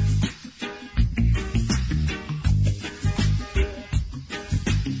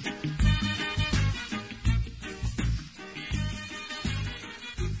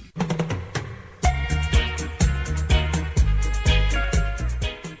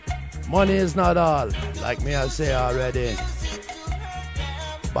 Money is not all, like me I say already.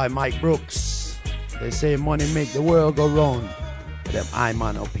 By Mike Brooks. They say money make the world go round. But them I'm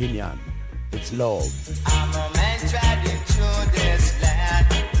an opinion. It's love. I'm a man traveling through this land,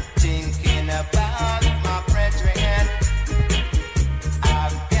 thinking about my brethren.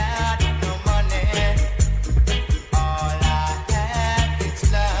 I've got no money, all I have is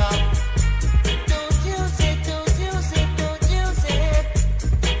love. Don't use it, don't use it, don't use it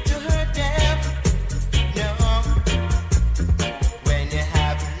to hurt them. No, when you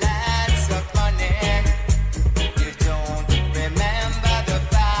have lots of money, you don't remember the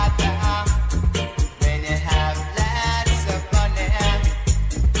Father. When you have lots of money,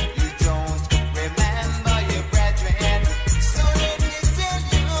 you don't remember your brethren. So let me tell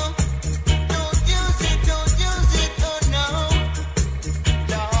you, don't use it, oh no,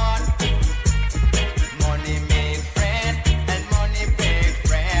 Lord. Money make friend and money break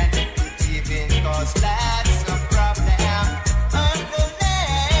friend. Even cause lots of problem on the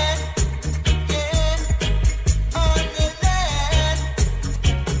land, yeah, on the land.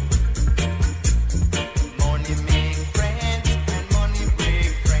 Money make friends and money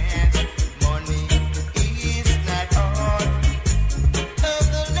break friends. Money is not all of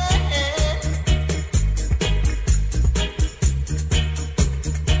the land.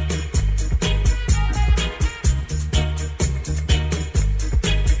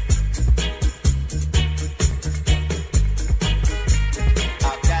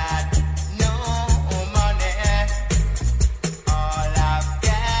 I've got no money, all I've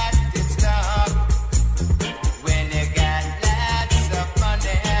got is love. When you got lots of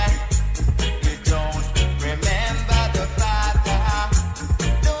money, you don't remember the Father.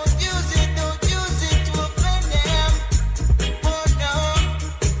 Don't use it to offend them. Oh no.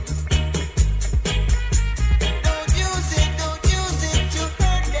 Don't use it to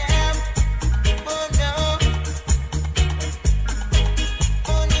hurt them. Oh no.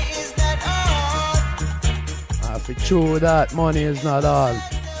 Money is not all. If it's true that money is not all,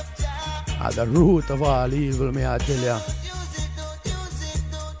 at the root of all evil, may I tell ya.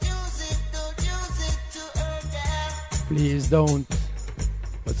 Please don't.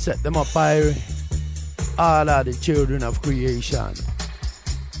 But set them up by all of the children of creation.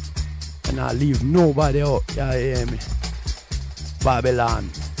 And I leave nobody out, you hear me? Babylon,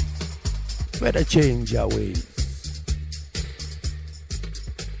 better change your ways.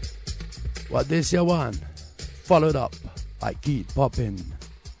 What this you want? Followed up by Keith Poppin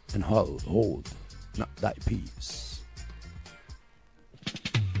and hold, not thy peace.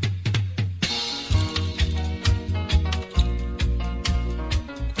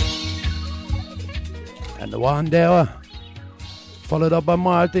 And the one there, followed up by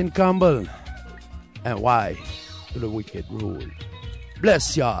Martin Campbell and Why to the Wicked Rule.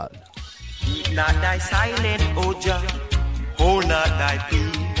 Bless y'all. Keep not thy silent, O Jah, hold not thy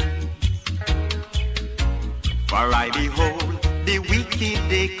peace. For I behold the wicked,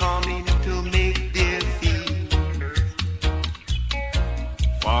 they coming to make their feast.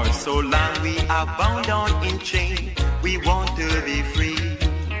 For so long we are bound down in chain, we want to be free.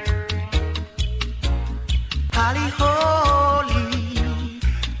 Holly, holy,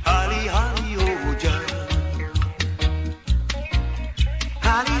 holly, holly, O Jah.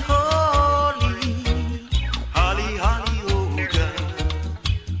 Holly, holy, holly, holly, oh Jah.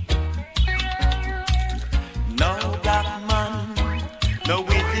 No black man, no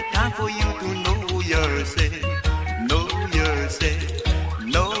is it time for you to know yourself, know yourself.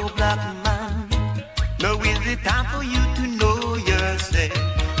 No black man, no is it time for you to know yourself,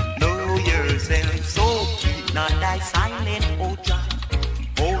 know yourself. So keep not thy silent, oh Jah,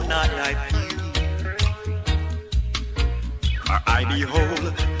 hold not thy peace. For I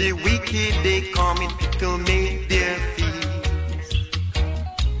behold the wicked, they coming to make their feast.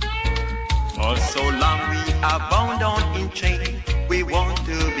 For so long we are bound down in chain, we want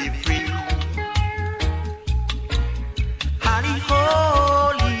to be free. Holly,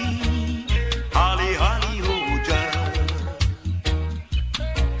 holy, holly, holly, oh Jah.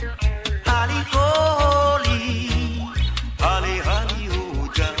 Holly, holy, holly, holly, oh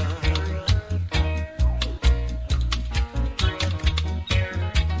Jah.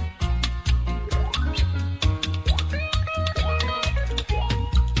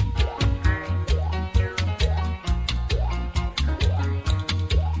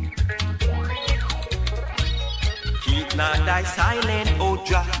 Keep not thy silent, O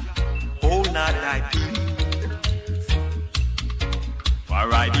Jah, hold not thy peace.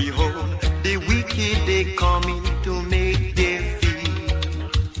 For I behold the wicked, they coming to make their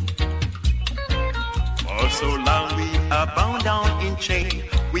feast. For so long we are bound down in chain,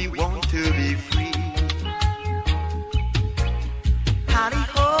 we want to be free. Holly,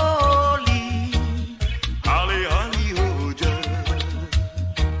 holy, holly, holly, oh Jah.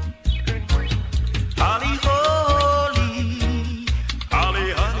 Holly, holy,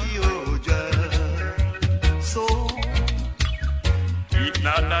 holly, holly, oh Jah. So keep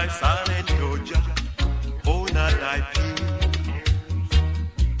not thy silent, O Jah, hold not thy peace.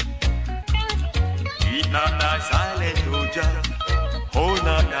 Keep not thy silent, O Jah, hold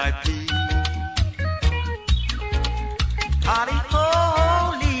not thy peace. Holly,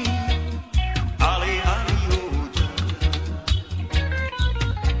 holy, holly, holly, oh Jah.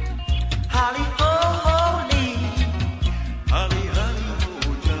 Holly, holy, holly, holly,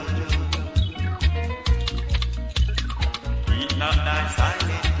 oh Jah. Keep not thy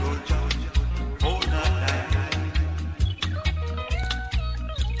silent, O Jah, hold not thy peace.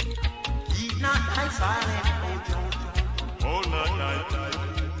 Keep not thy silent, O Jah, hold not thy peace.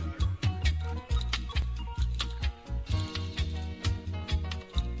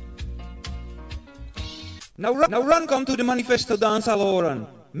 Now run, come to the Manifesto Dance Aloran.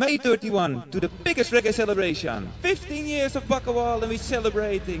 May 31 to the biggest reggae celebration. 15 years of Baccawal and we're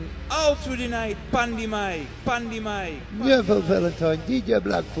celebrating all through the night. Pandemai, Pandemai. Neville Valentine, DJ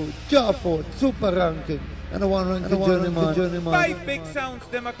Blackfoot, Jawford, Super Ranking, and the one ranking Journeyman. 5 big sounds,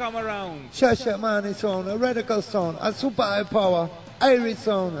 them a come around. Shasha Mani sound, a radical sound, a super high power, Irish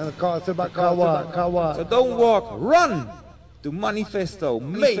sound, and a castle back Kawa. So don't walk, run to Manifesto,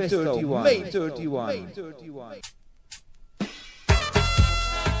 May 31. May 31.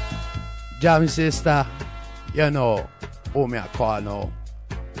 Jammy sister, you know who me I call now.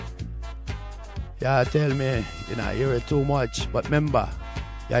 Yeah, tell me, you know, hear it too much, but remember,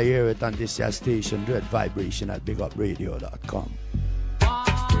 you hear it on this here station, Dreadvibration at BigUpRadio.com.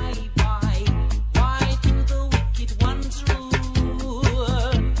 Why do the wicked ones rule?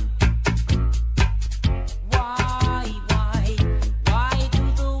 Why do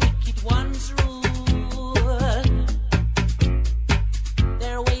the wicked ones rule?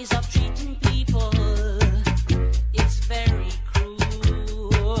 Their ways of treating people is very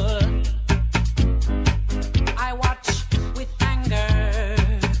cruel. I watch with anger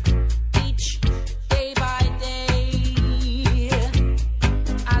each day by day.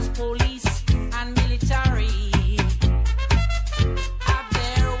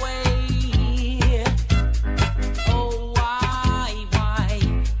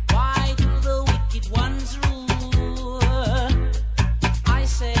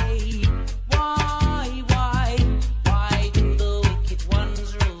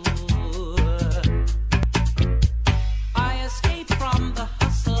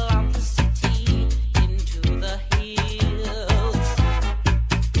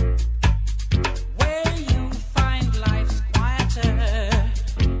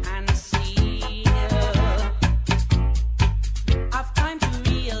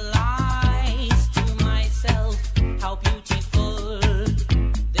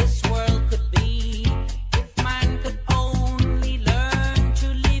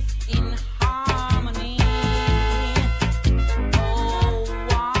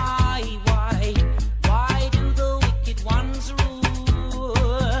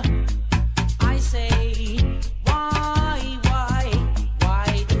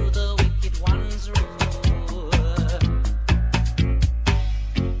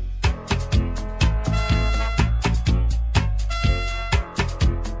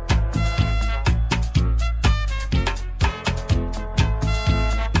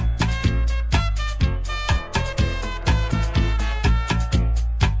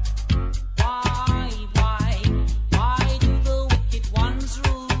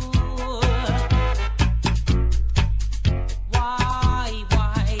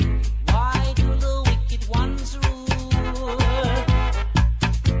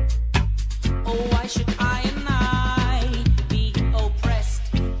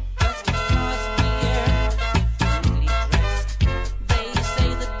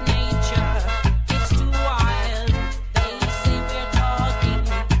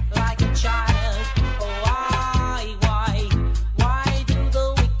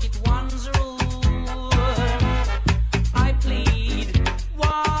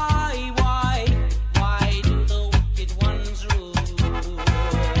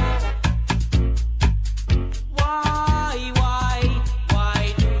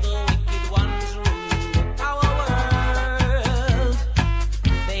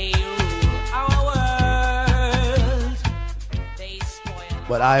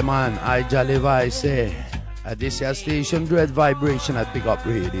 But I JahLive, I say, at this here station, Dreadvibration at Big Up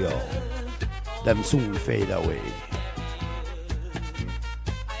Radio. Them soon fade away.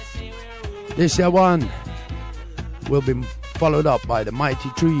 This here one will be followed up by the Mighty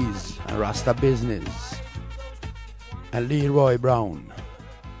Trees and Rasta Business and Leroy Brown,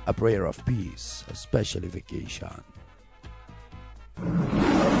 A Prayer of Peace, a special vacation.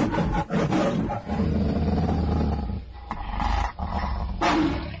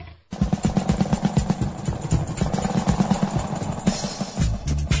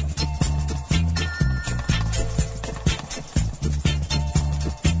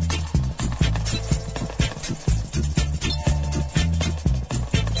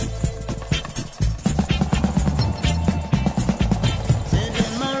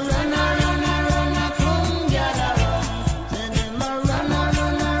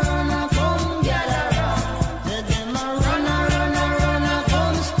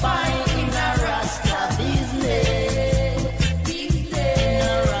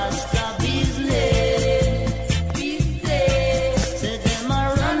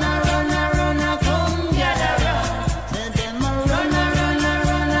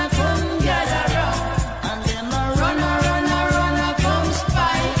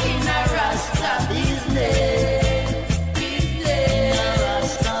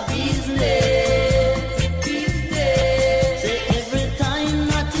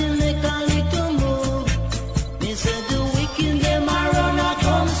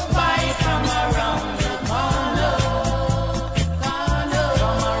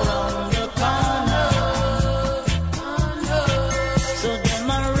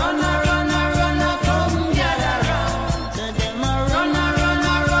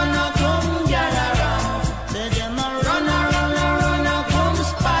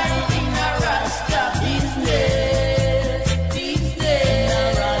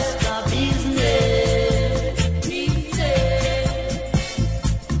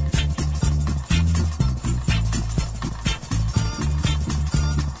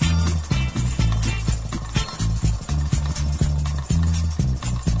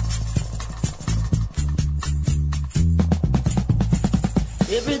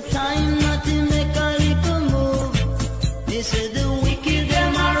 Every time nothing make a little move, they say the wicked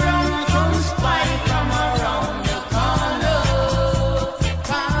them around, come spy, come around the corner,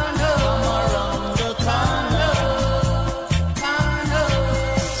 come around the corner.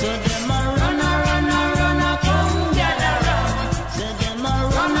 So them a run, come gather round. So them a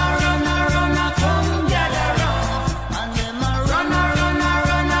run, come gather round. And them a run,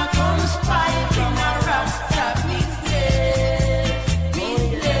 come spy, come a Rasta business.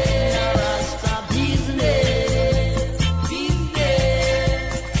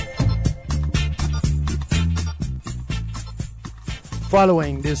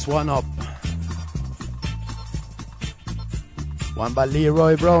 Following this one up, one by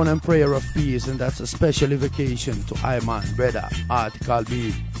Leroy Brown and Prayer of Peace, and that's a special invocation to Iman, brother, Article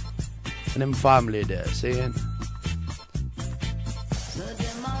B, and them family there, saying,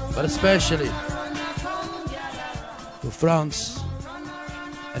 but especially to France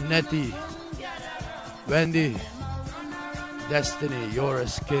and Nettie, Wendy, Destiny,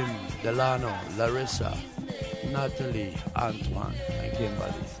 Yoris, Kim, Delano, Larissa, Natalie, Antoine, and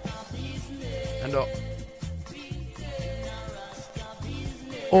Kimberly. And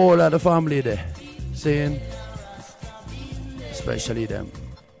all of the family there, saying, especially them,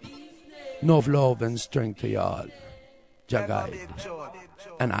 enough love and strength to y'all, JahGuide,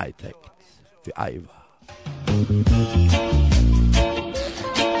 and I take the Iva.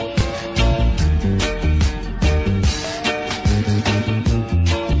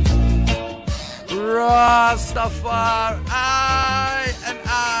 Rastafari and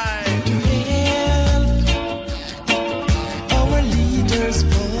I. Our leaders'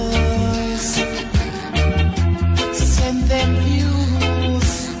 voice, send them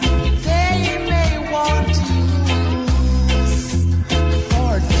views they may want to use,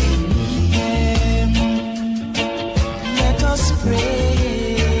 for they need them. Let us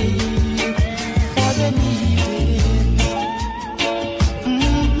pray for the needed.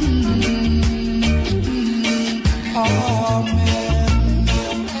 Oh.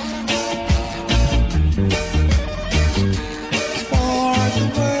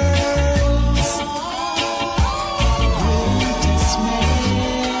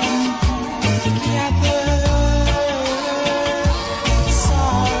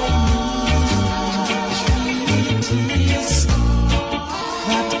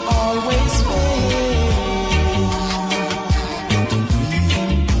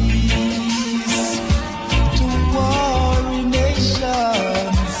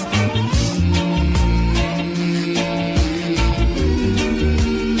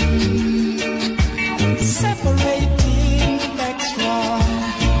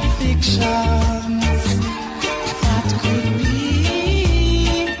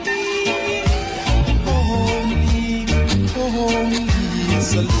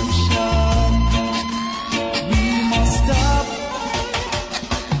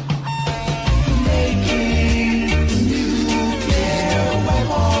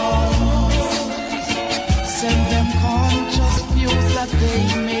 that they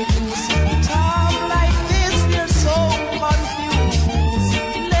make us talk like this. They're so confused.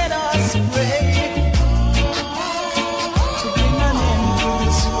 Let us pray to bring an end to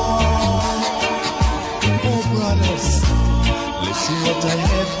this war. Oh, brothers, listen what I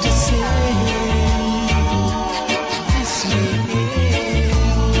have to say. This way,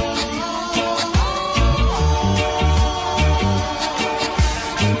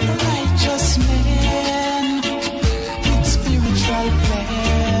 a righteous man with spiritual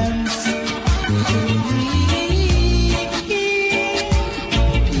plans,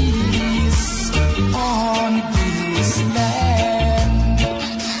 peace on this land.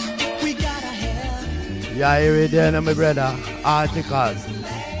 We gotta have. Yeah, here it is, my brother. Articles.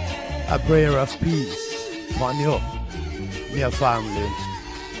 A prayer of peace on you, my family.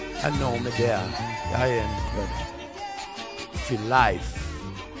 I know me there. I am, brother. Feel life,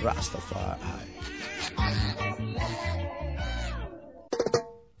 Rastafari.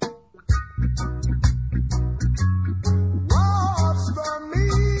 What's the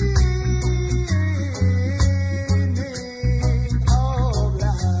meaning of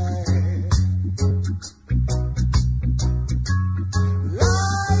life?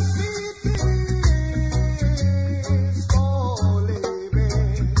 Life it is for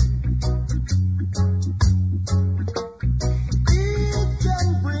living. It can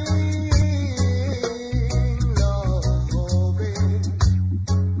bring loving.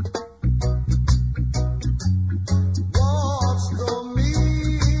 What's the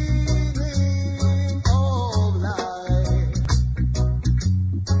meaning of life?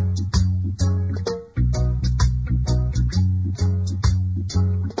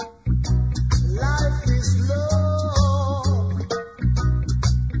 Life is love.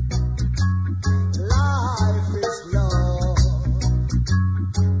 Life is love.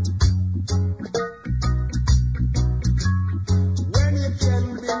 When you can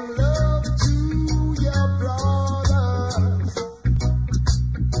bring love to your brothers,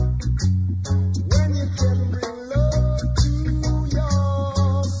 when you can bring love to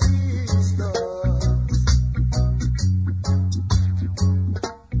your sisters,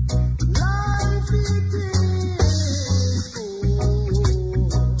 life it is good.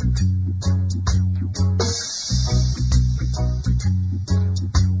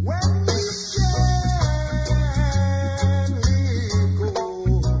 When you can live good,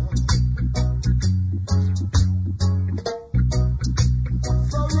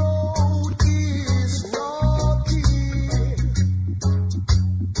 the road is rocky,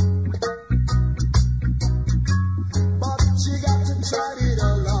 but you got to tread it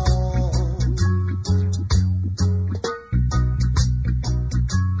along.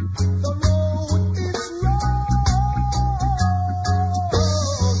 The road is rocky,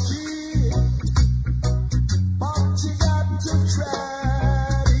 but you got to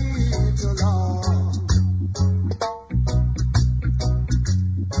tread it along.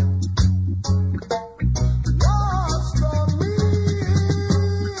 What's the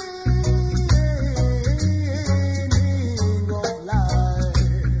meaning of life?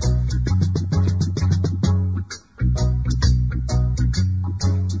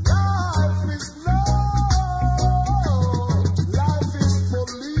 Life is love. Life is for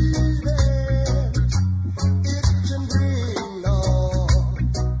living. It can bring love.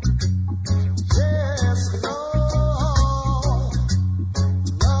 Yes, love.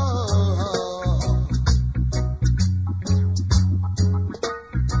 Love.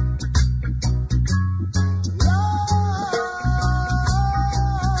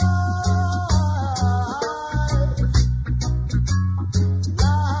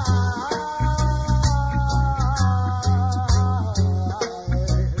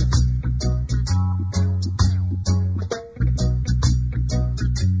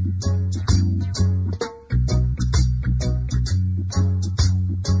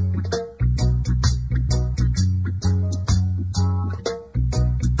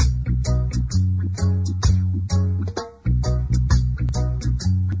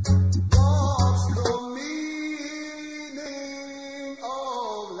 What's the meaning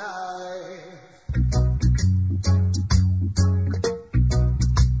of life?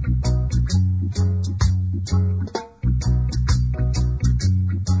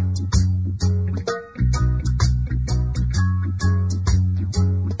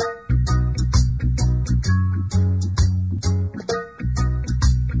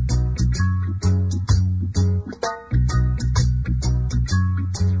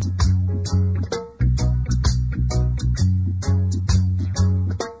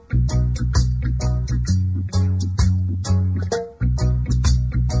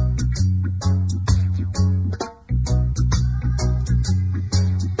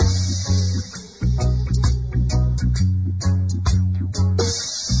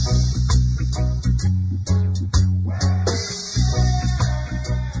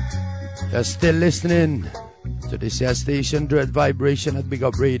 You're still listening to this here station, Dreadvibration at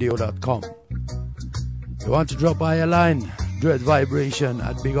BigUpRadio.com. You want to drop by a line, Dreadvibration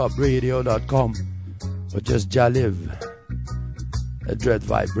at BigUpRadio.com, or just JahLive at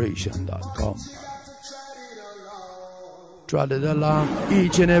Dreadvibration.com. Trot it along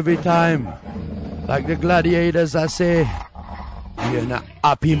each and every time. Like the gladiators, I say, you're a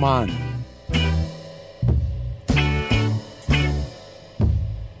happy man.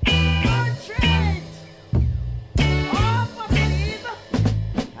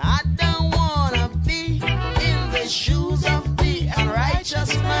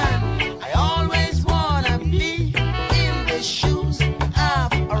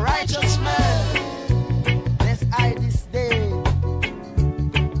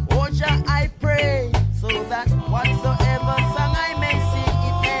 Whatsoever song I may sing,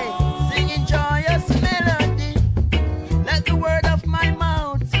 it may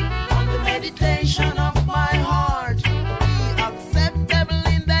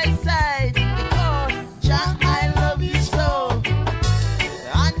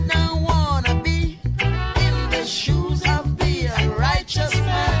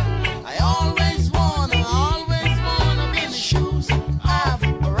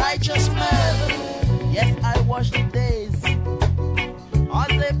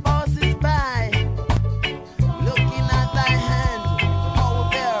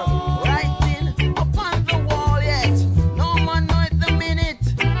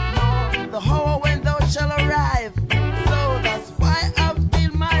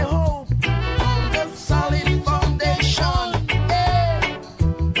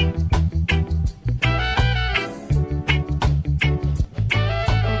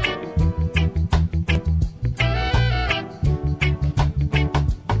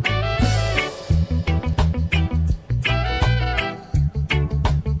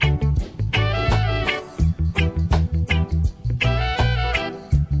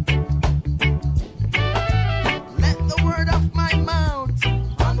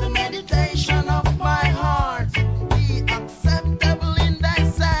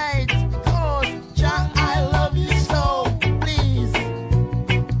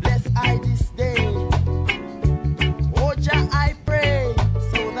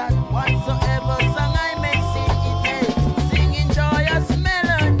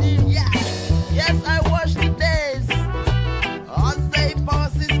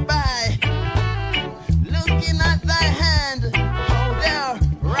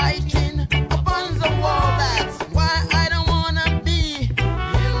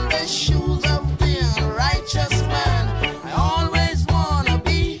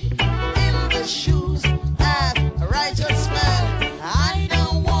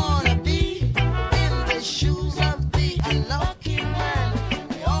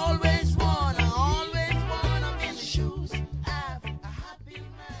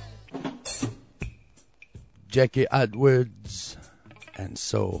Jackie Edwards, and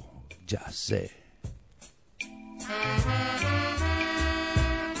so just say.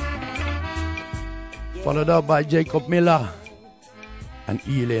 Followed up by Jacob Miller and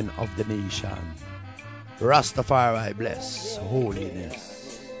Healing of the Nation. Rastafari bless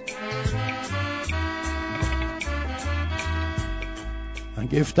holiness. And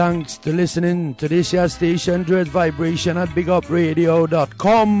give thanks to listening to this here station, Dreadvibration at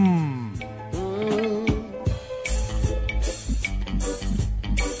BigUpRadio.com.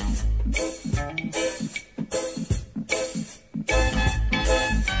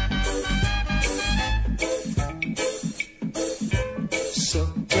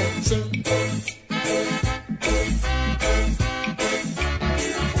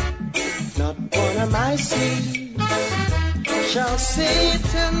 Sit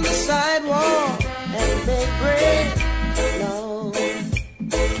in the sidewalk and beg bread. No,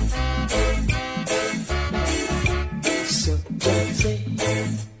 so don't say.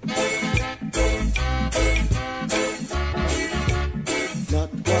 Not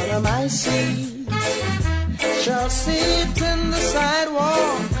one of my seeds shall sit in the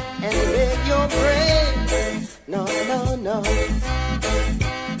sidewalk and beg your bread. No, no, no.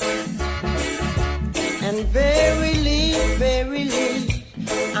 And verily,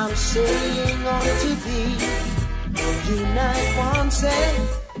 I'm saying unto thee, unite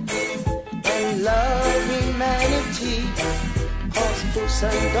oneself and love humanity. Cause puss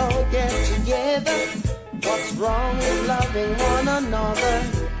and dog get together. What's wrong with loving one another?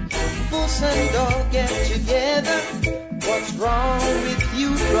 Puss and dog get together. What's wrong with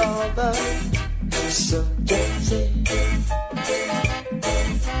you, brother? So just say.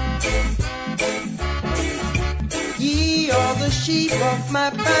 Ye are the sheep sheep of my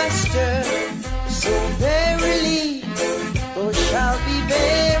pasture. So verily, thou shalt be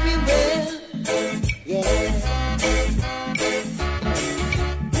very well. Yeah.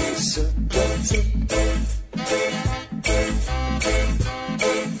 So that's it.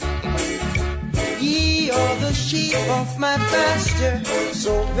 Ye are the sheep of my pasture.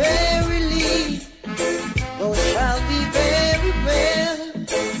 So verily, thou shalt be very well.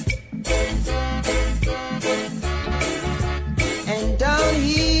 And down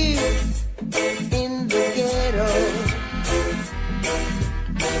here in the ghetto,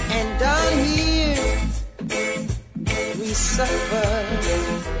 and down here we suffer.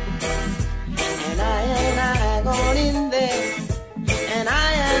 And I gone in there, and I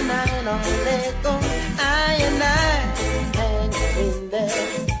don't let go. And I hang in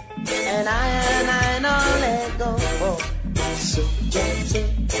there, and I don't let go. Oh, so just it.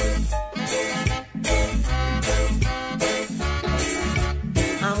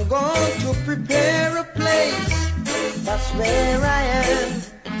 I'm going to prepare a place, that's where I am.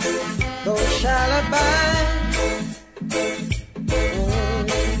 Though shall abide.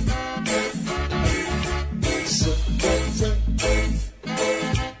 So that's it.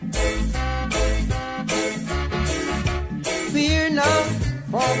 Fear not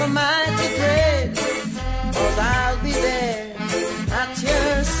for the mighty dread, 'cause I'll be there at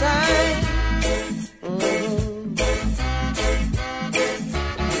your side.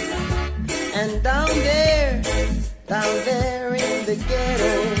 And down there in the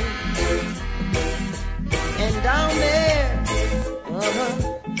ghetto, and down there,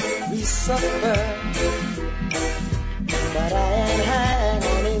 we suffer. But I hang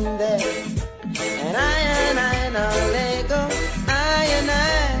on in there, and I let go. I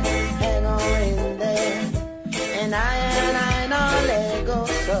hang on in there, and I let go.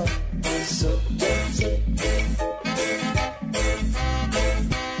 So that's it.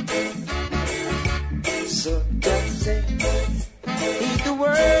 So that's it. Heed the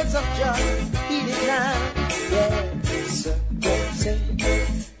words of John, heed it now. Yeah, so that's it.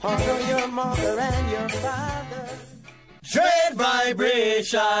 Honor your mother and your father.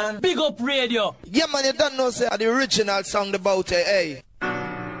 Dreadvibration. Big up radio. Yeah, man, you don't know, say, the original song about it, hey.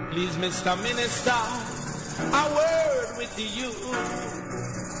 Please, Mr. Minister, a word with you.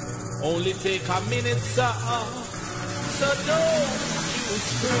 Only take a minute, sir. So don't you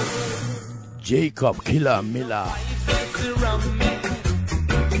screw. Jacob Killer Miller. Against the rum,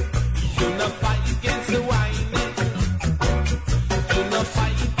 you not fight against the wine. You not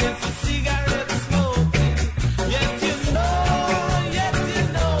fight against the cigarette smoking. Yet you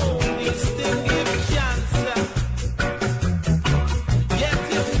know, these things give cancer. Yet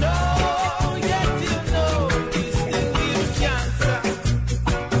you know, these things give cancer.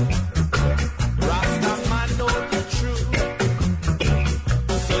 Rasta man know the truth,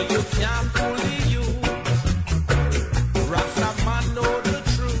 so you can't fool the youth. Rasta man know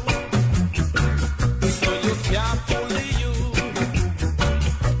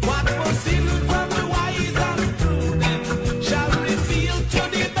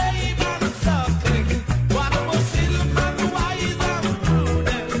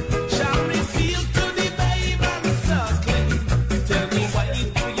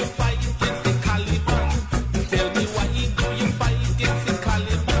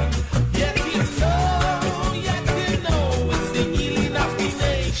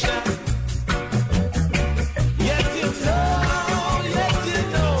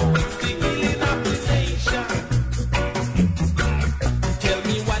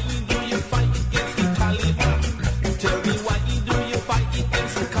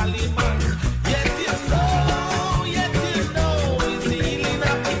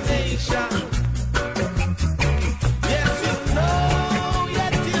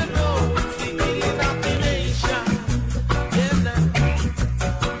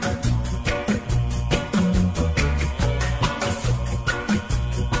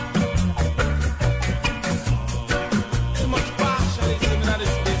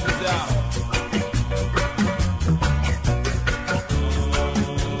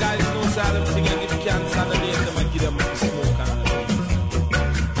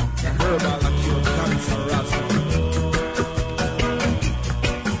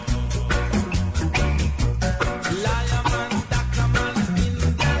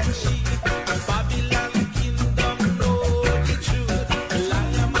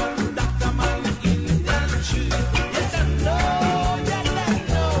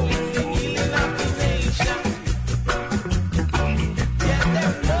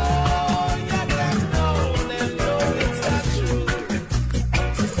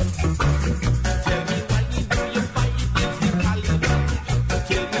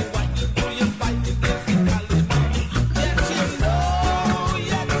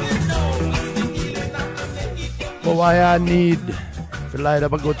for why I need to light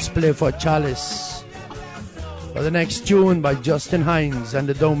up a good spliff for Chalice. For the next tune by Justin Hines and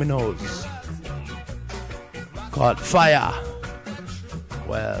the Dominoes, called Fire.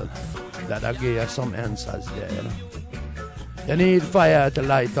 Well, that'll give you some answers there, you know. You need fire to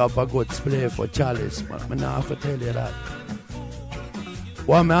light up a good spliff for Chalice, but I'm not have to tell you that.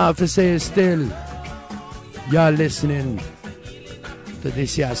 What I have to say is still, you're listening to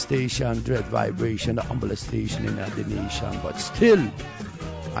this here station, Dreadvibration, the humblest station in the nation. But still,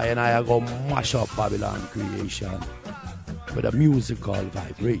 I are going to mash up Babylon creation with a musical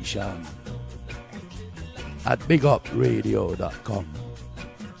vibration at bigupradio.com.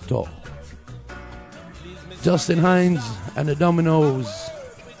 So, Justin Hines and the Dominoes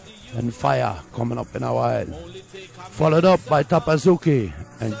and Fire coming up in a while. Followed up by Tapazuki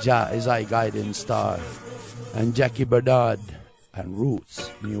and Jah is I Guiding Star and Jackie Bernard and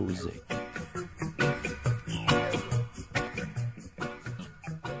Roots Music.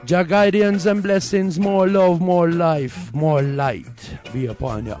 Jah guidance and blessings, more love, more life, more light be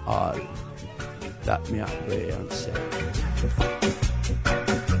upon you all. That me I pray and say.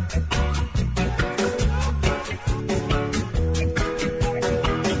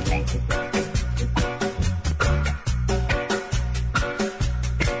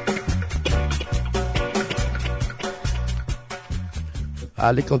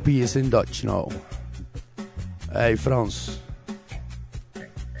 A little piece in Dutch now. Hey Frans.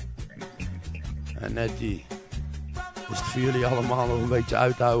 En Nettie. Is het voor jullie allemaal nog een beetje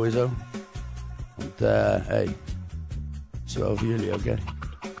uithouden zo? Want hey. Is wel voor jullie, oké?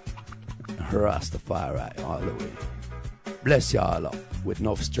 Rastafari all the way. Bless you all up with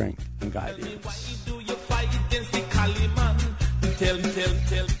enough strength and guidance. Do you fight against the Kaliman? Tell.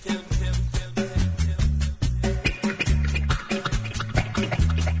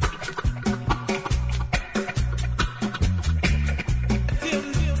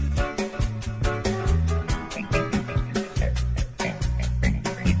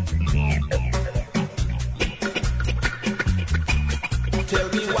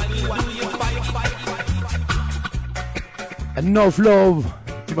 Enough love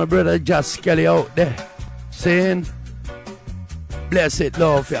to my brother Just Kelly out there, saying blessed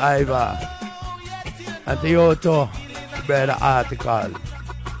love for Iva and to you too, brother Article.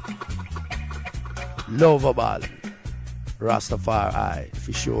 Lovable Rastafari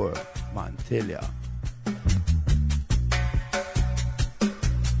for sure, man, tell ya.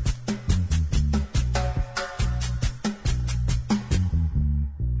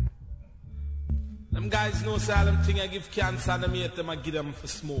 Guys know silent thing I give cancer and I make them I give them for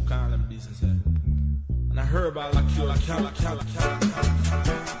smoke and all them business. And a herbal I cure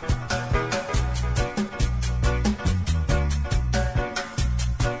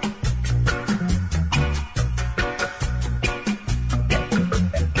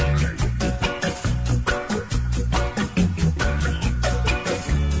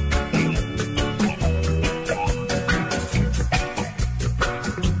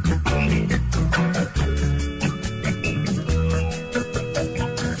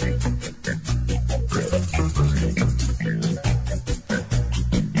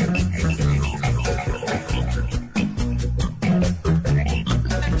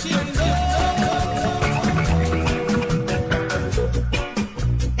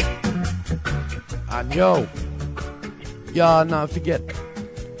Yo, y'all not forget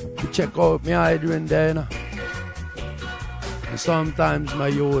to check out my hydrant there, you know. And sometimes my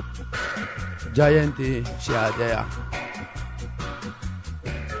youth, Gianty, she are there.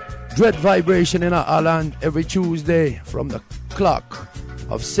 Dreadvibration in Ireland every Tuesday from the clock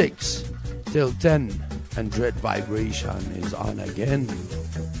of 6 till 10. And Dreadvibration is on again.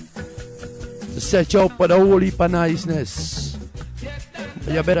 To set you up with a whole heap of niceness.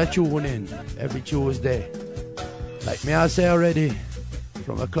 You better tune in every Tuesday. Like me I say already,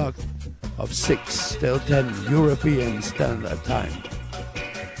 from the clock of 6 till 10 European Standard Time.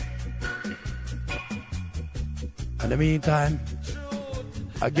 In the meantime,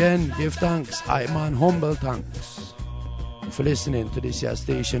 again, give thanks. I'm on humble thanks for listening to this here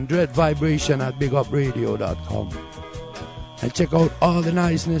station, Dreadvibration at bigupradio.com. And check out all the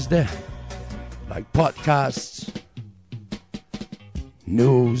niceness there, like podcasts,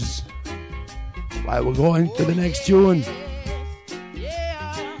 news. While we're going to the next tune,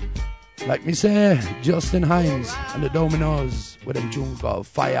 like me say, Justin Hines and the Dominoes with a tune called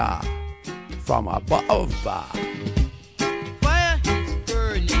Fire from Above. Fire is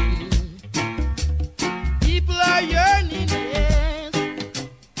burning, people are yearning, yes.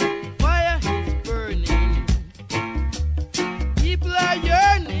 Fire is burning, people are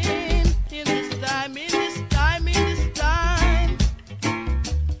yearning in this time, in this time, in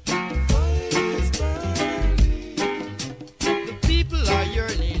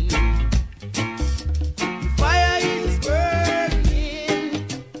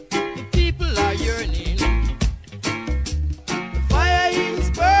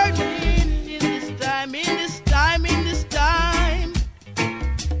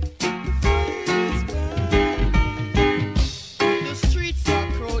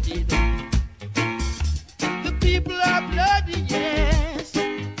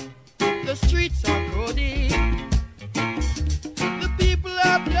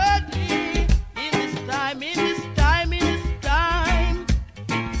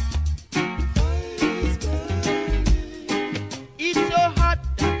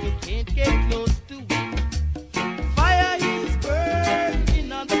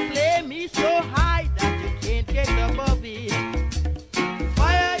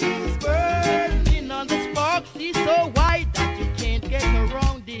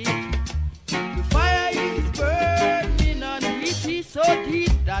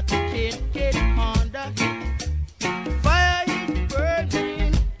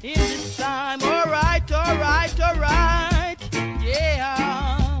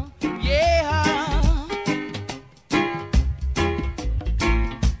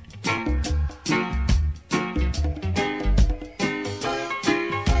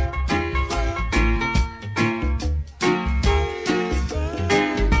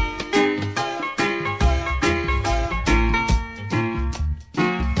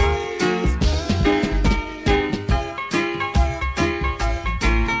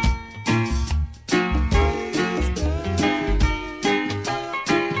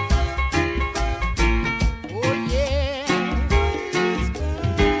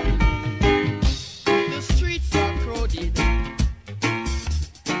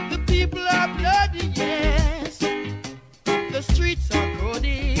people are bloody, yes. The streets are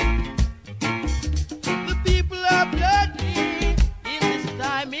crowded. The people are bloody in this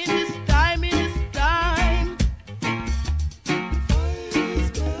time, in this time, in this time.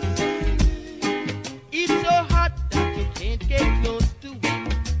 It's so hot that you can't get close to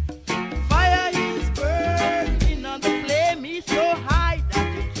it. Fire is burning on the flame is so high that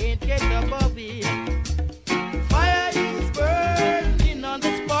you can't get above it. Fire is burning on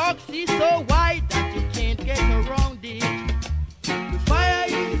the sparks is so wide that you can't get around it. Fire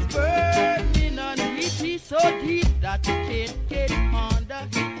is burning on the heat is so deep that you can't get under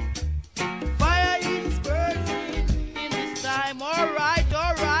it. Fire is burning in this time. All right,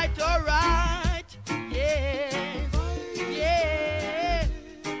 all right, all right. Yeah, yeah.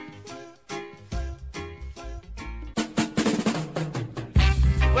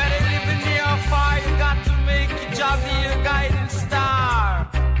 Where they live in near fire, you got to make your job be your guiding star.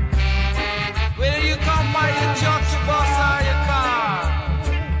 Whether you come by your truck, your bus, or your car.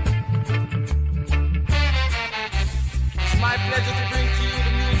 It's my pleasure to bring to you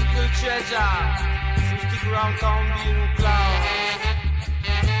the musical treasure. So stick around town, be no clown.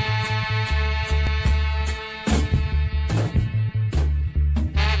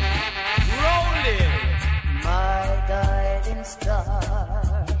 Rolling. My guiding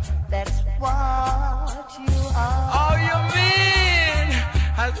star, that's what you are. Oh, you mean?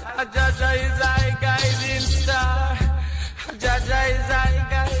 Jaja is our guiding star. Jaja is our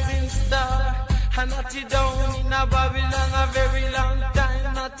guiding star. And not it down in a Babylon a very long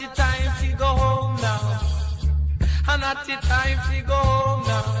time. Not the time to go home now. And not the time to go home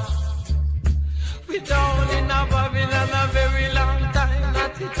now. We down in a Babylon a very long time.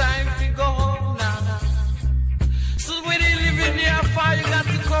 Not the time to go home now. So when you live in your fire, you got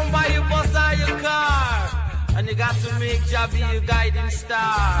to come by your bus or your car. And you got to make Jah be your guiding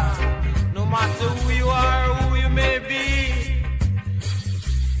star. No matter who you are, who you may be.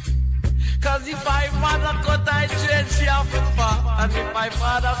 Cause if I mother cut I dread, she have to fall. And if my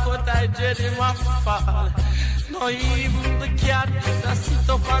father cut I dread, him have to fall. No, even the cat that sit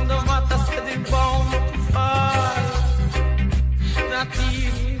up on the matter said him bound to fall. Not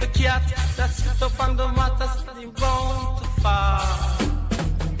even the cat that sit up on the matter said him bound to fall.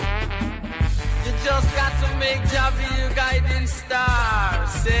 You just got to make Jah be your guiding star.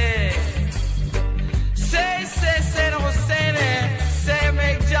 Say, don't say that. Say,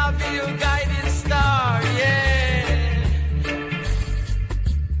 make Jah be your guiding star. Yeah.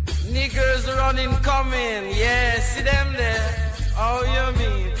 Niggers running, coming. Yeah, see them there. Oh, you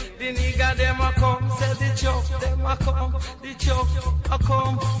mean? The nigga them a come, say the joke them a come, the joke a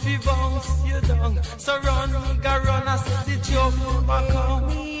come, fi bounce you down. So run, nigga run, I say the joke a come.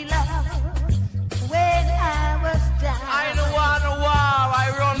 When I was down, I don't wanna wow, I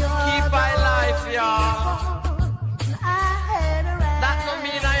run to keep my life, y'all. That don't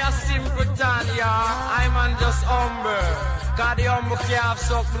mean I a simpleton, y'all. I'm on just humble. Cause the humble calf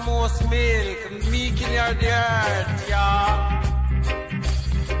suck the most milk. Meek in your dirt, y'all.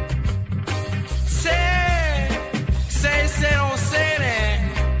 Say, don't say that.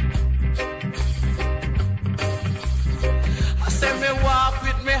 I say me walk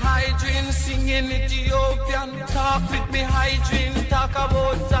with me hydrant, singing Ethiopian. Talk with me hydrant, talk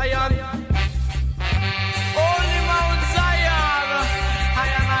about Zion. Only Mount Zion.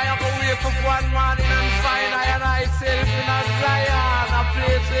 I go wake up one morning and find I self in a Zion. A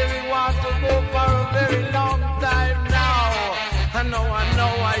place where we want to go for a very long time now. I know,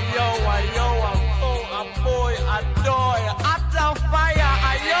 a boy, a doy, at a fire,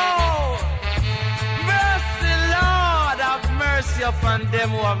 ayo. Mercy, Lord, have mercy upon them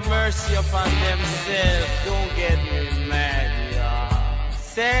who have mercy upon themselves. Don't get me mad, y'all.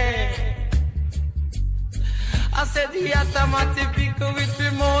 Say, I said the automatic pickle with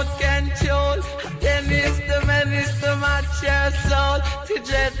remote control. Then it's the man, it's the match your soul. To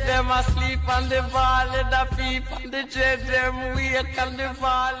dread them asleep on the valley, the peep on the dread them wake on the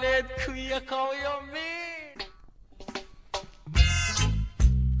valley. Quick, how you mean?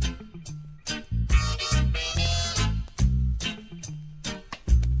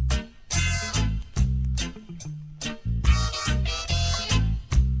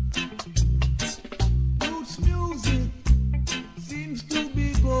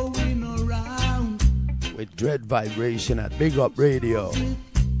 With Dreadvibration at Big Up Radio.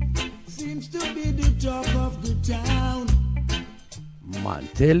 Seems to be the talk of the town.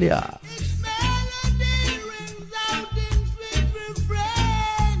 Mantelia.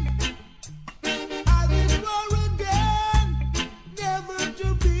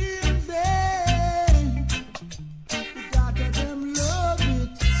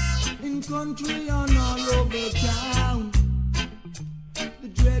 country and all over town. The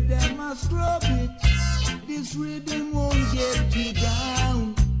dread them must scrub it. This rhythm won't get you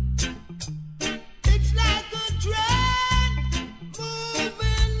down. It's like a train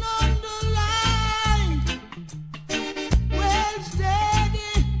moving on the line, well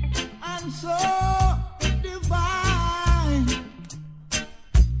steady and so divine.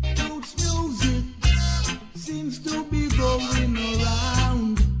 Roots music seems to be going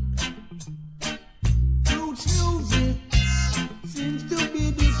around. Roots music seems to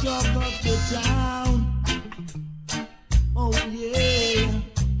be the talk of the town. Oh yeah.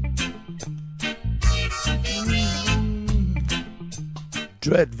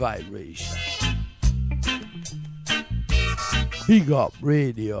 Dreadvibration. Big Up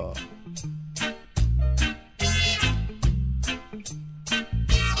Radio.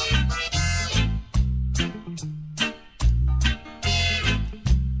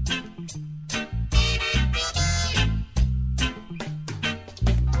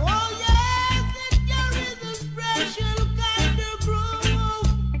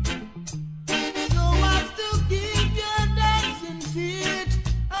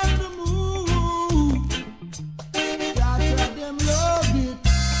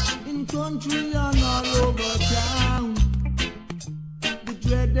 Country and all over town. The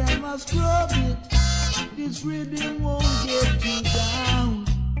dread them must scrub it. This rhythm won't get you down.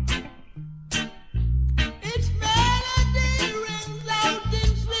 Its melody rings out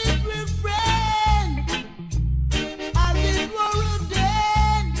in sweet refrain, as it were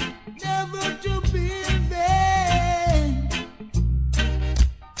ordained never to be in vain.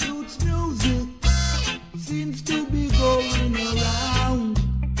 Roots music seems to be going around.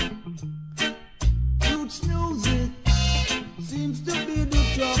 Music seems to be the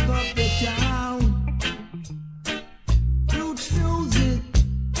talk of the town. Roots music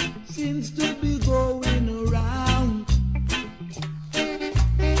seems to be going around.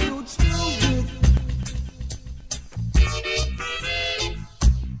 Roots music.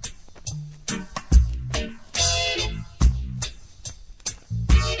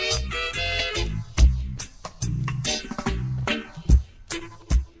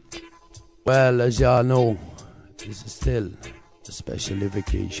 Well, as y'all know, this is still a special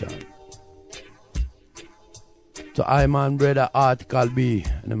vacation. So I'm on brother Art Calby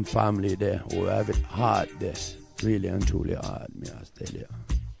and them family there who have it hard there. Really and truly hard, me I tell you.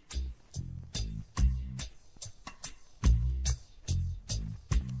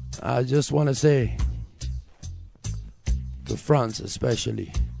 I just want to say to France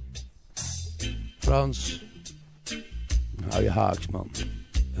especially. France, how je haaks man.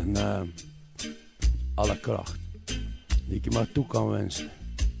 En alle kracht die ik je maar toe kan wensen.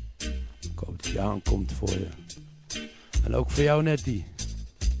 Ik hoop dat je aankomt voor je. En ook voor jou Nettie.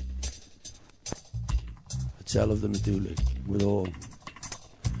 Hetzelfde natuurlijk. Ik bedoel,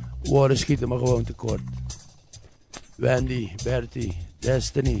 woorden schieten maar gewoon tekort. Wendy, Bertie,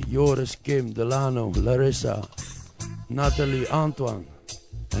 Destiny, Joris, Kim, Delano, Larissa, Natalie, Antoine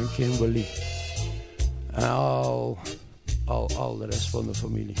en Kimberly. En al de rest van de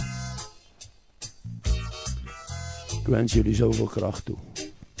familie. Ik wens jullie zoveel kracht toe.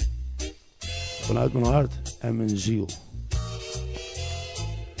 Vanuit mijn hart en mijn ziel.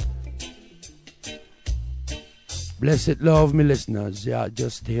 Blessed love me listeners. Yeah,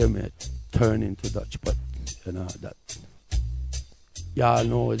 just hear me turn into Dutch, but you know that. Yeah,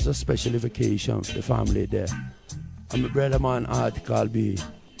 no, it's a special vacation for the family there. I'm a brother man, Art Calby.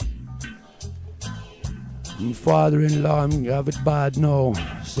 My father-in-law, I have it bad now.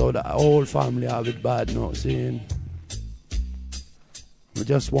 So the whole family have it bad now, seeing. I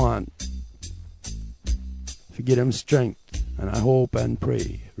just want to give them strength. And I hope and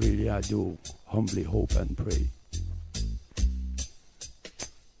pray, really I do, humbly hope and pray,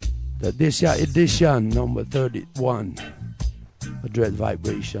 that this year edition, number 31, a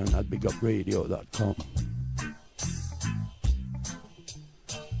Dreadvibration at bigupradio.com,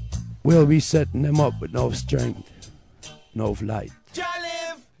 will be setting them up with no strength, no light.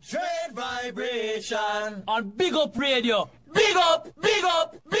 JahLive, Dreadvibration on Big Up Radio. Big up, big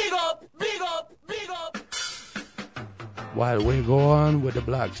up, big up, big up, big up. While we go on with the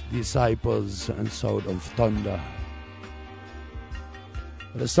Black Disciples and Sound of Thunder.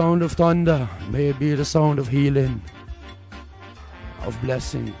 The sound of thunder may be the sound of healing, of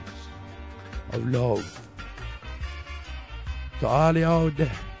blessings, of love. To all you out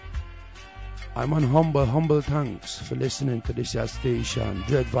there, I'm on humble thanks for listening to this station,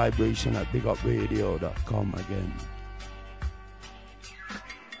 Dreadvibration at bigupradio.com again.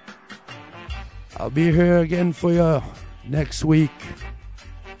 I'll be here again for you next week.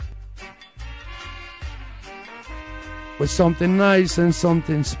 with something nice and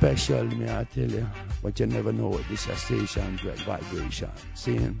something special, may I tell you. But you never know what this station, Dreadvibration.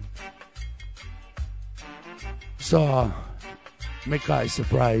 Seeing? So, make I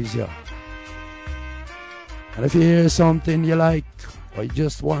surprise you. And if you hear something you like, or you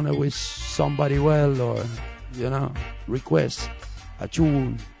just want to wish somebody well, or, you know, request a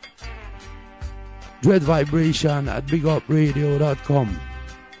tune, Dreadvibration at bigupradio.com,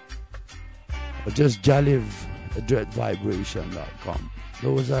 or just JahLive at dreadvibration.com.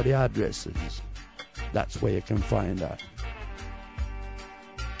 Those are the addresses. That's where you can find that.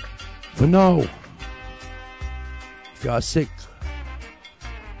 For now, if you are sick,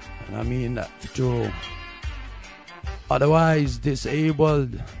 and I mean that true, otherwise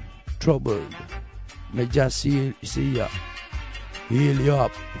disabled, troubled, may just see you, heal you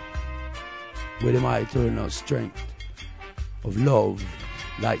up with my eternal strength of love,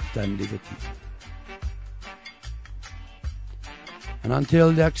 light, and liberty. And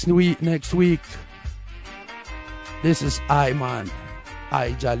until next week, this is I, man,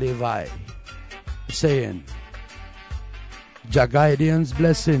 I, JahLive, saying, Jah guidance,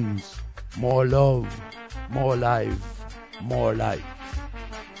 blessings, more love, more life, more light,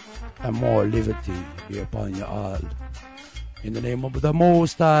 and more liberty be upon you all. In the name of the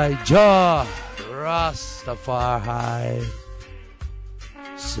Most High, Jah Rastafari,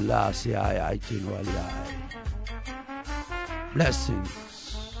 Selassie I Tinwali. Blessings,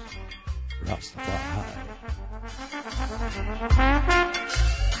 Rastafari.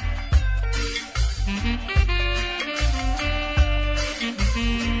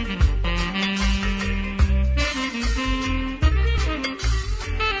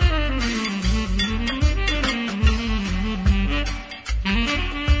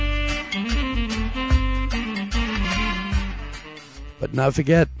 But now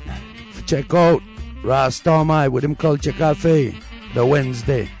forget, check out Rastamai with him Culture Cafe, the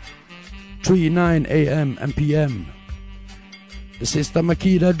Wednesday, 3-9 a.m. and p.m. The Sister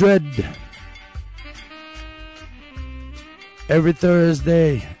Makita Dread. Every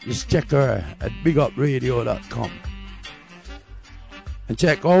Thursday, just check her at bigupradio.com. And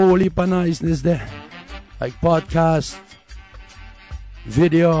check all whole heap of niceness there, like podcast,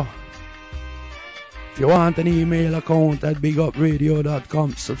 video. If you want an email account at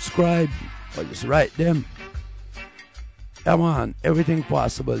bigupradio.com, subscribe or just write them. Come on, everything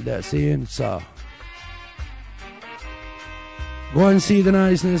possible there, seeing? So go and see the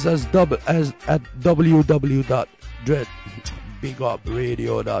niceness at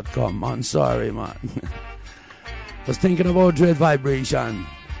www.bigupradio.com. I'm sorry, man. Was thinking about Dreadvibration.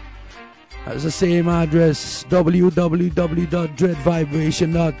 That's the same address,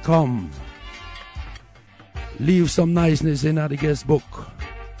 www.dreadvibration.com. Leave some niceness in the guest book.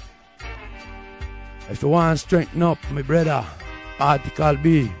 If you want to strengthen up, my brother, Article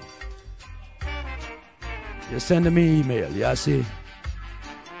B, you send me an email, you see.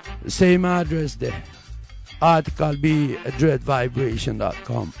 The same address there, Article B at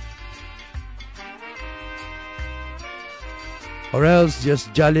dreadvibration.com. Or else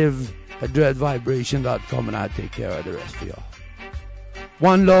just JahLive at dreadvibration.com and I'll take care of the rest of you.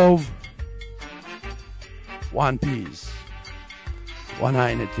 One love, one peace, one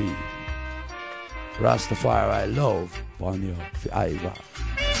unity. Rastafari love upon you forever.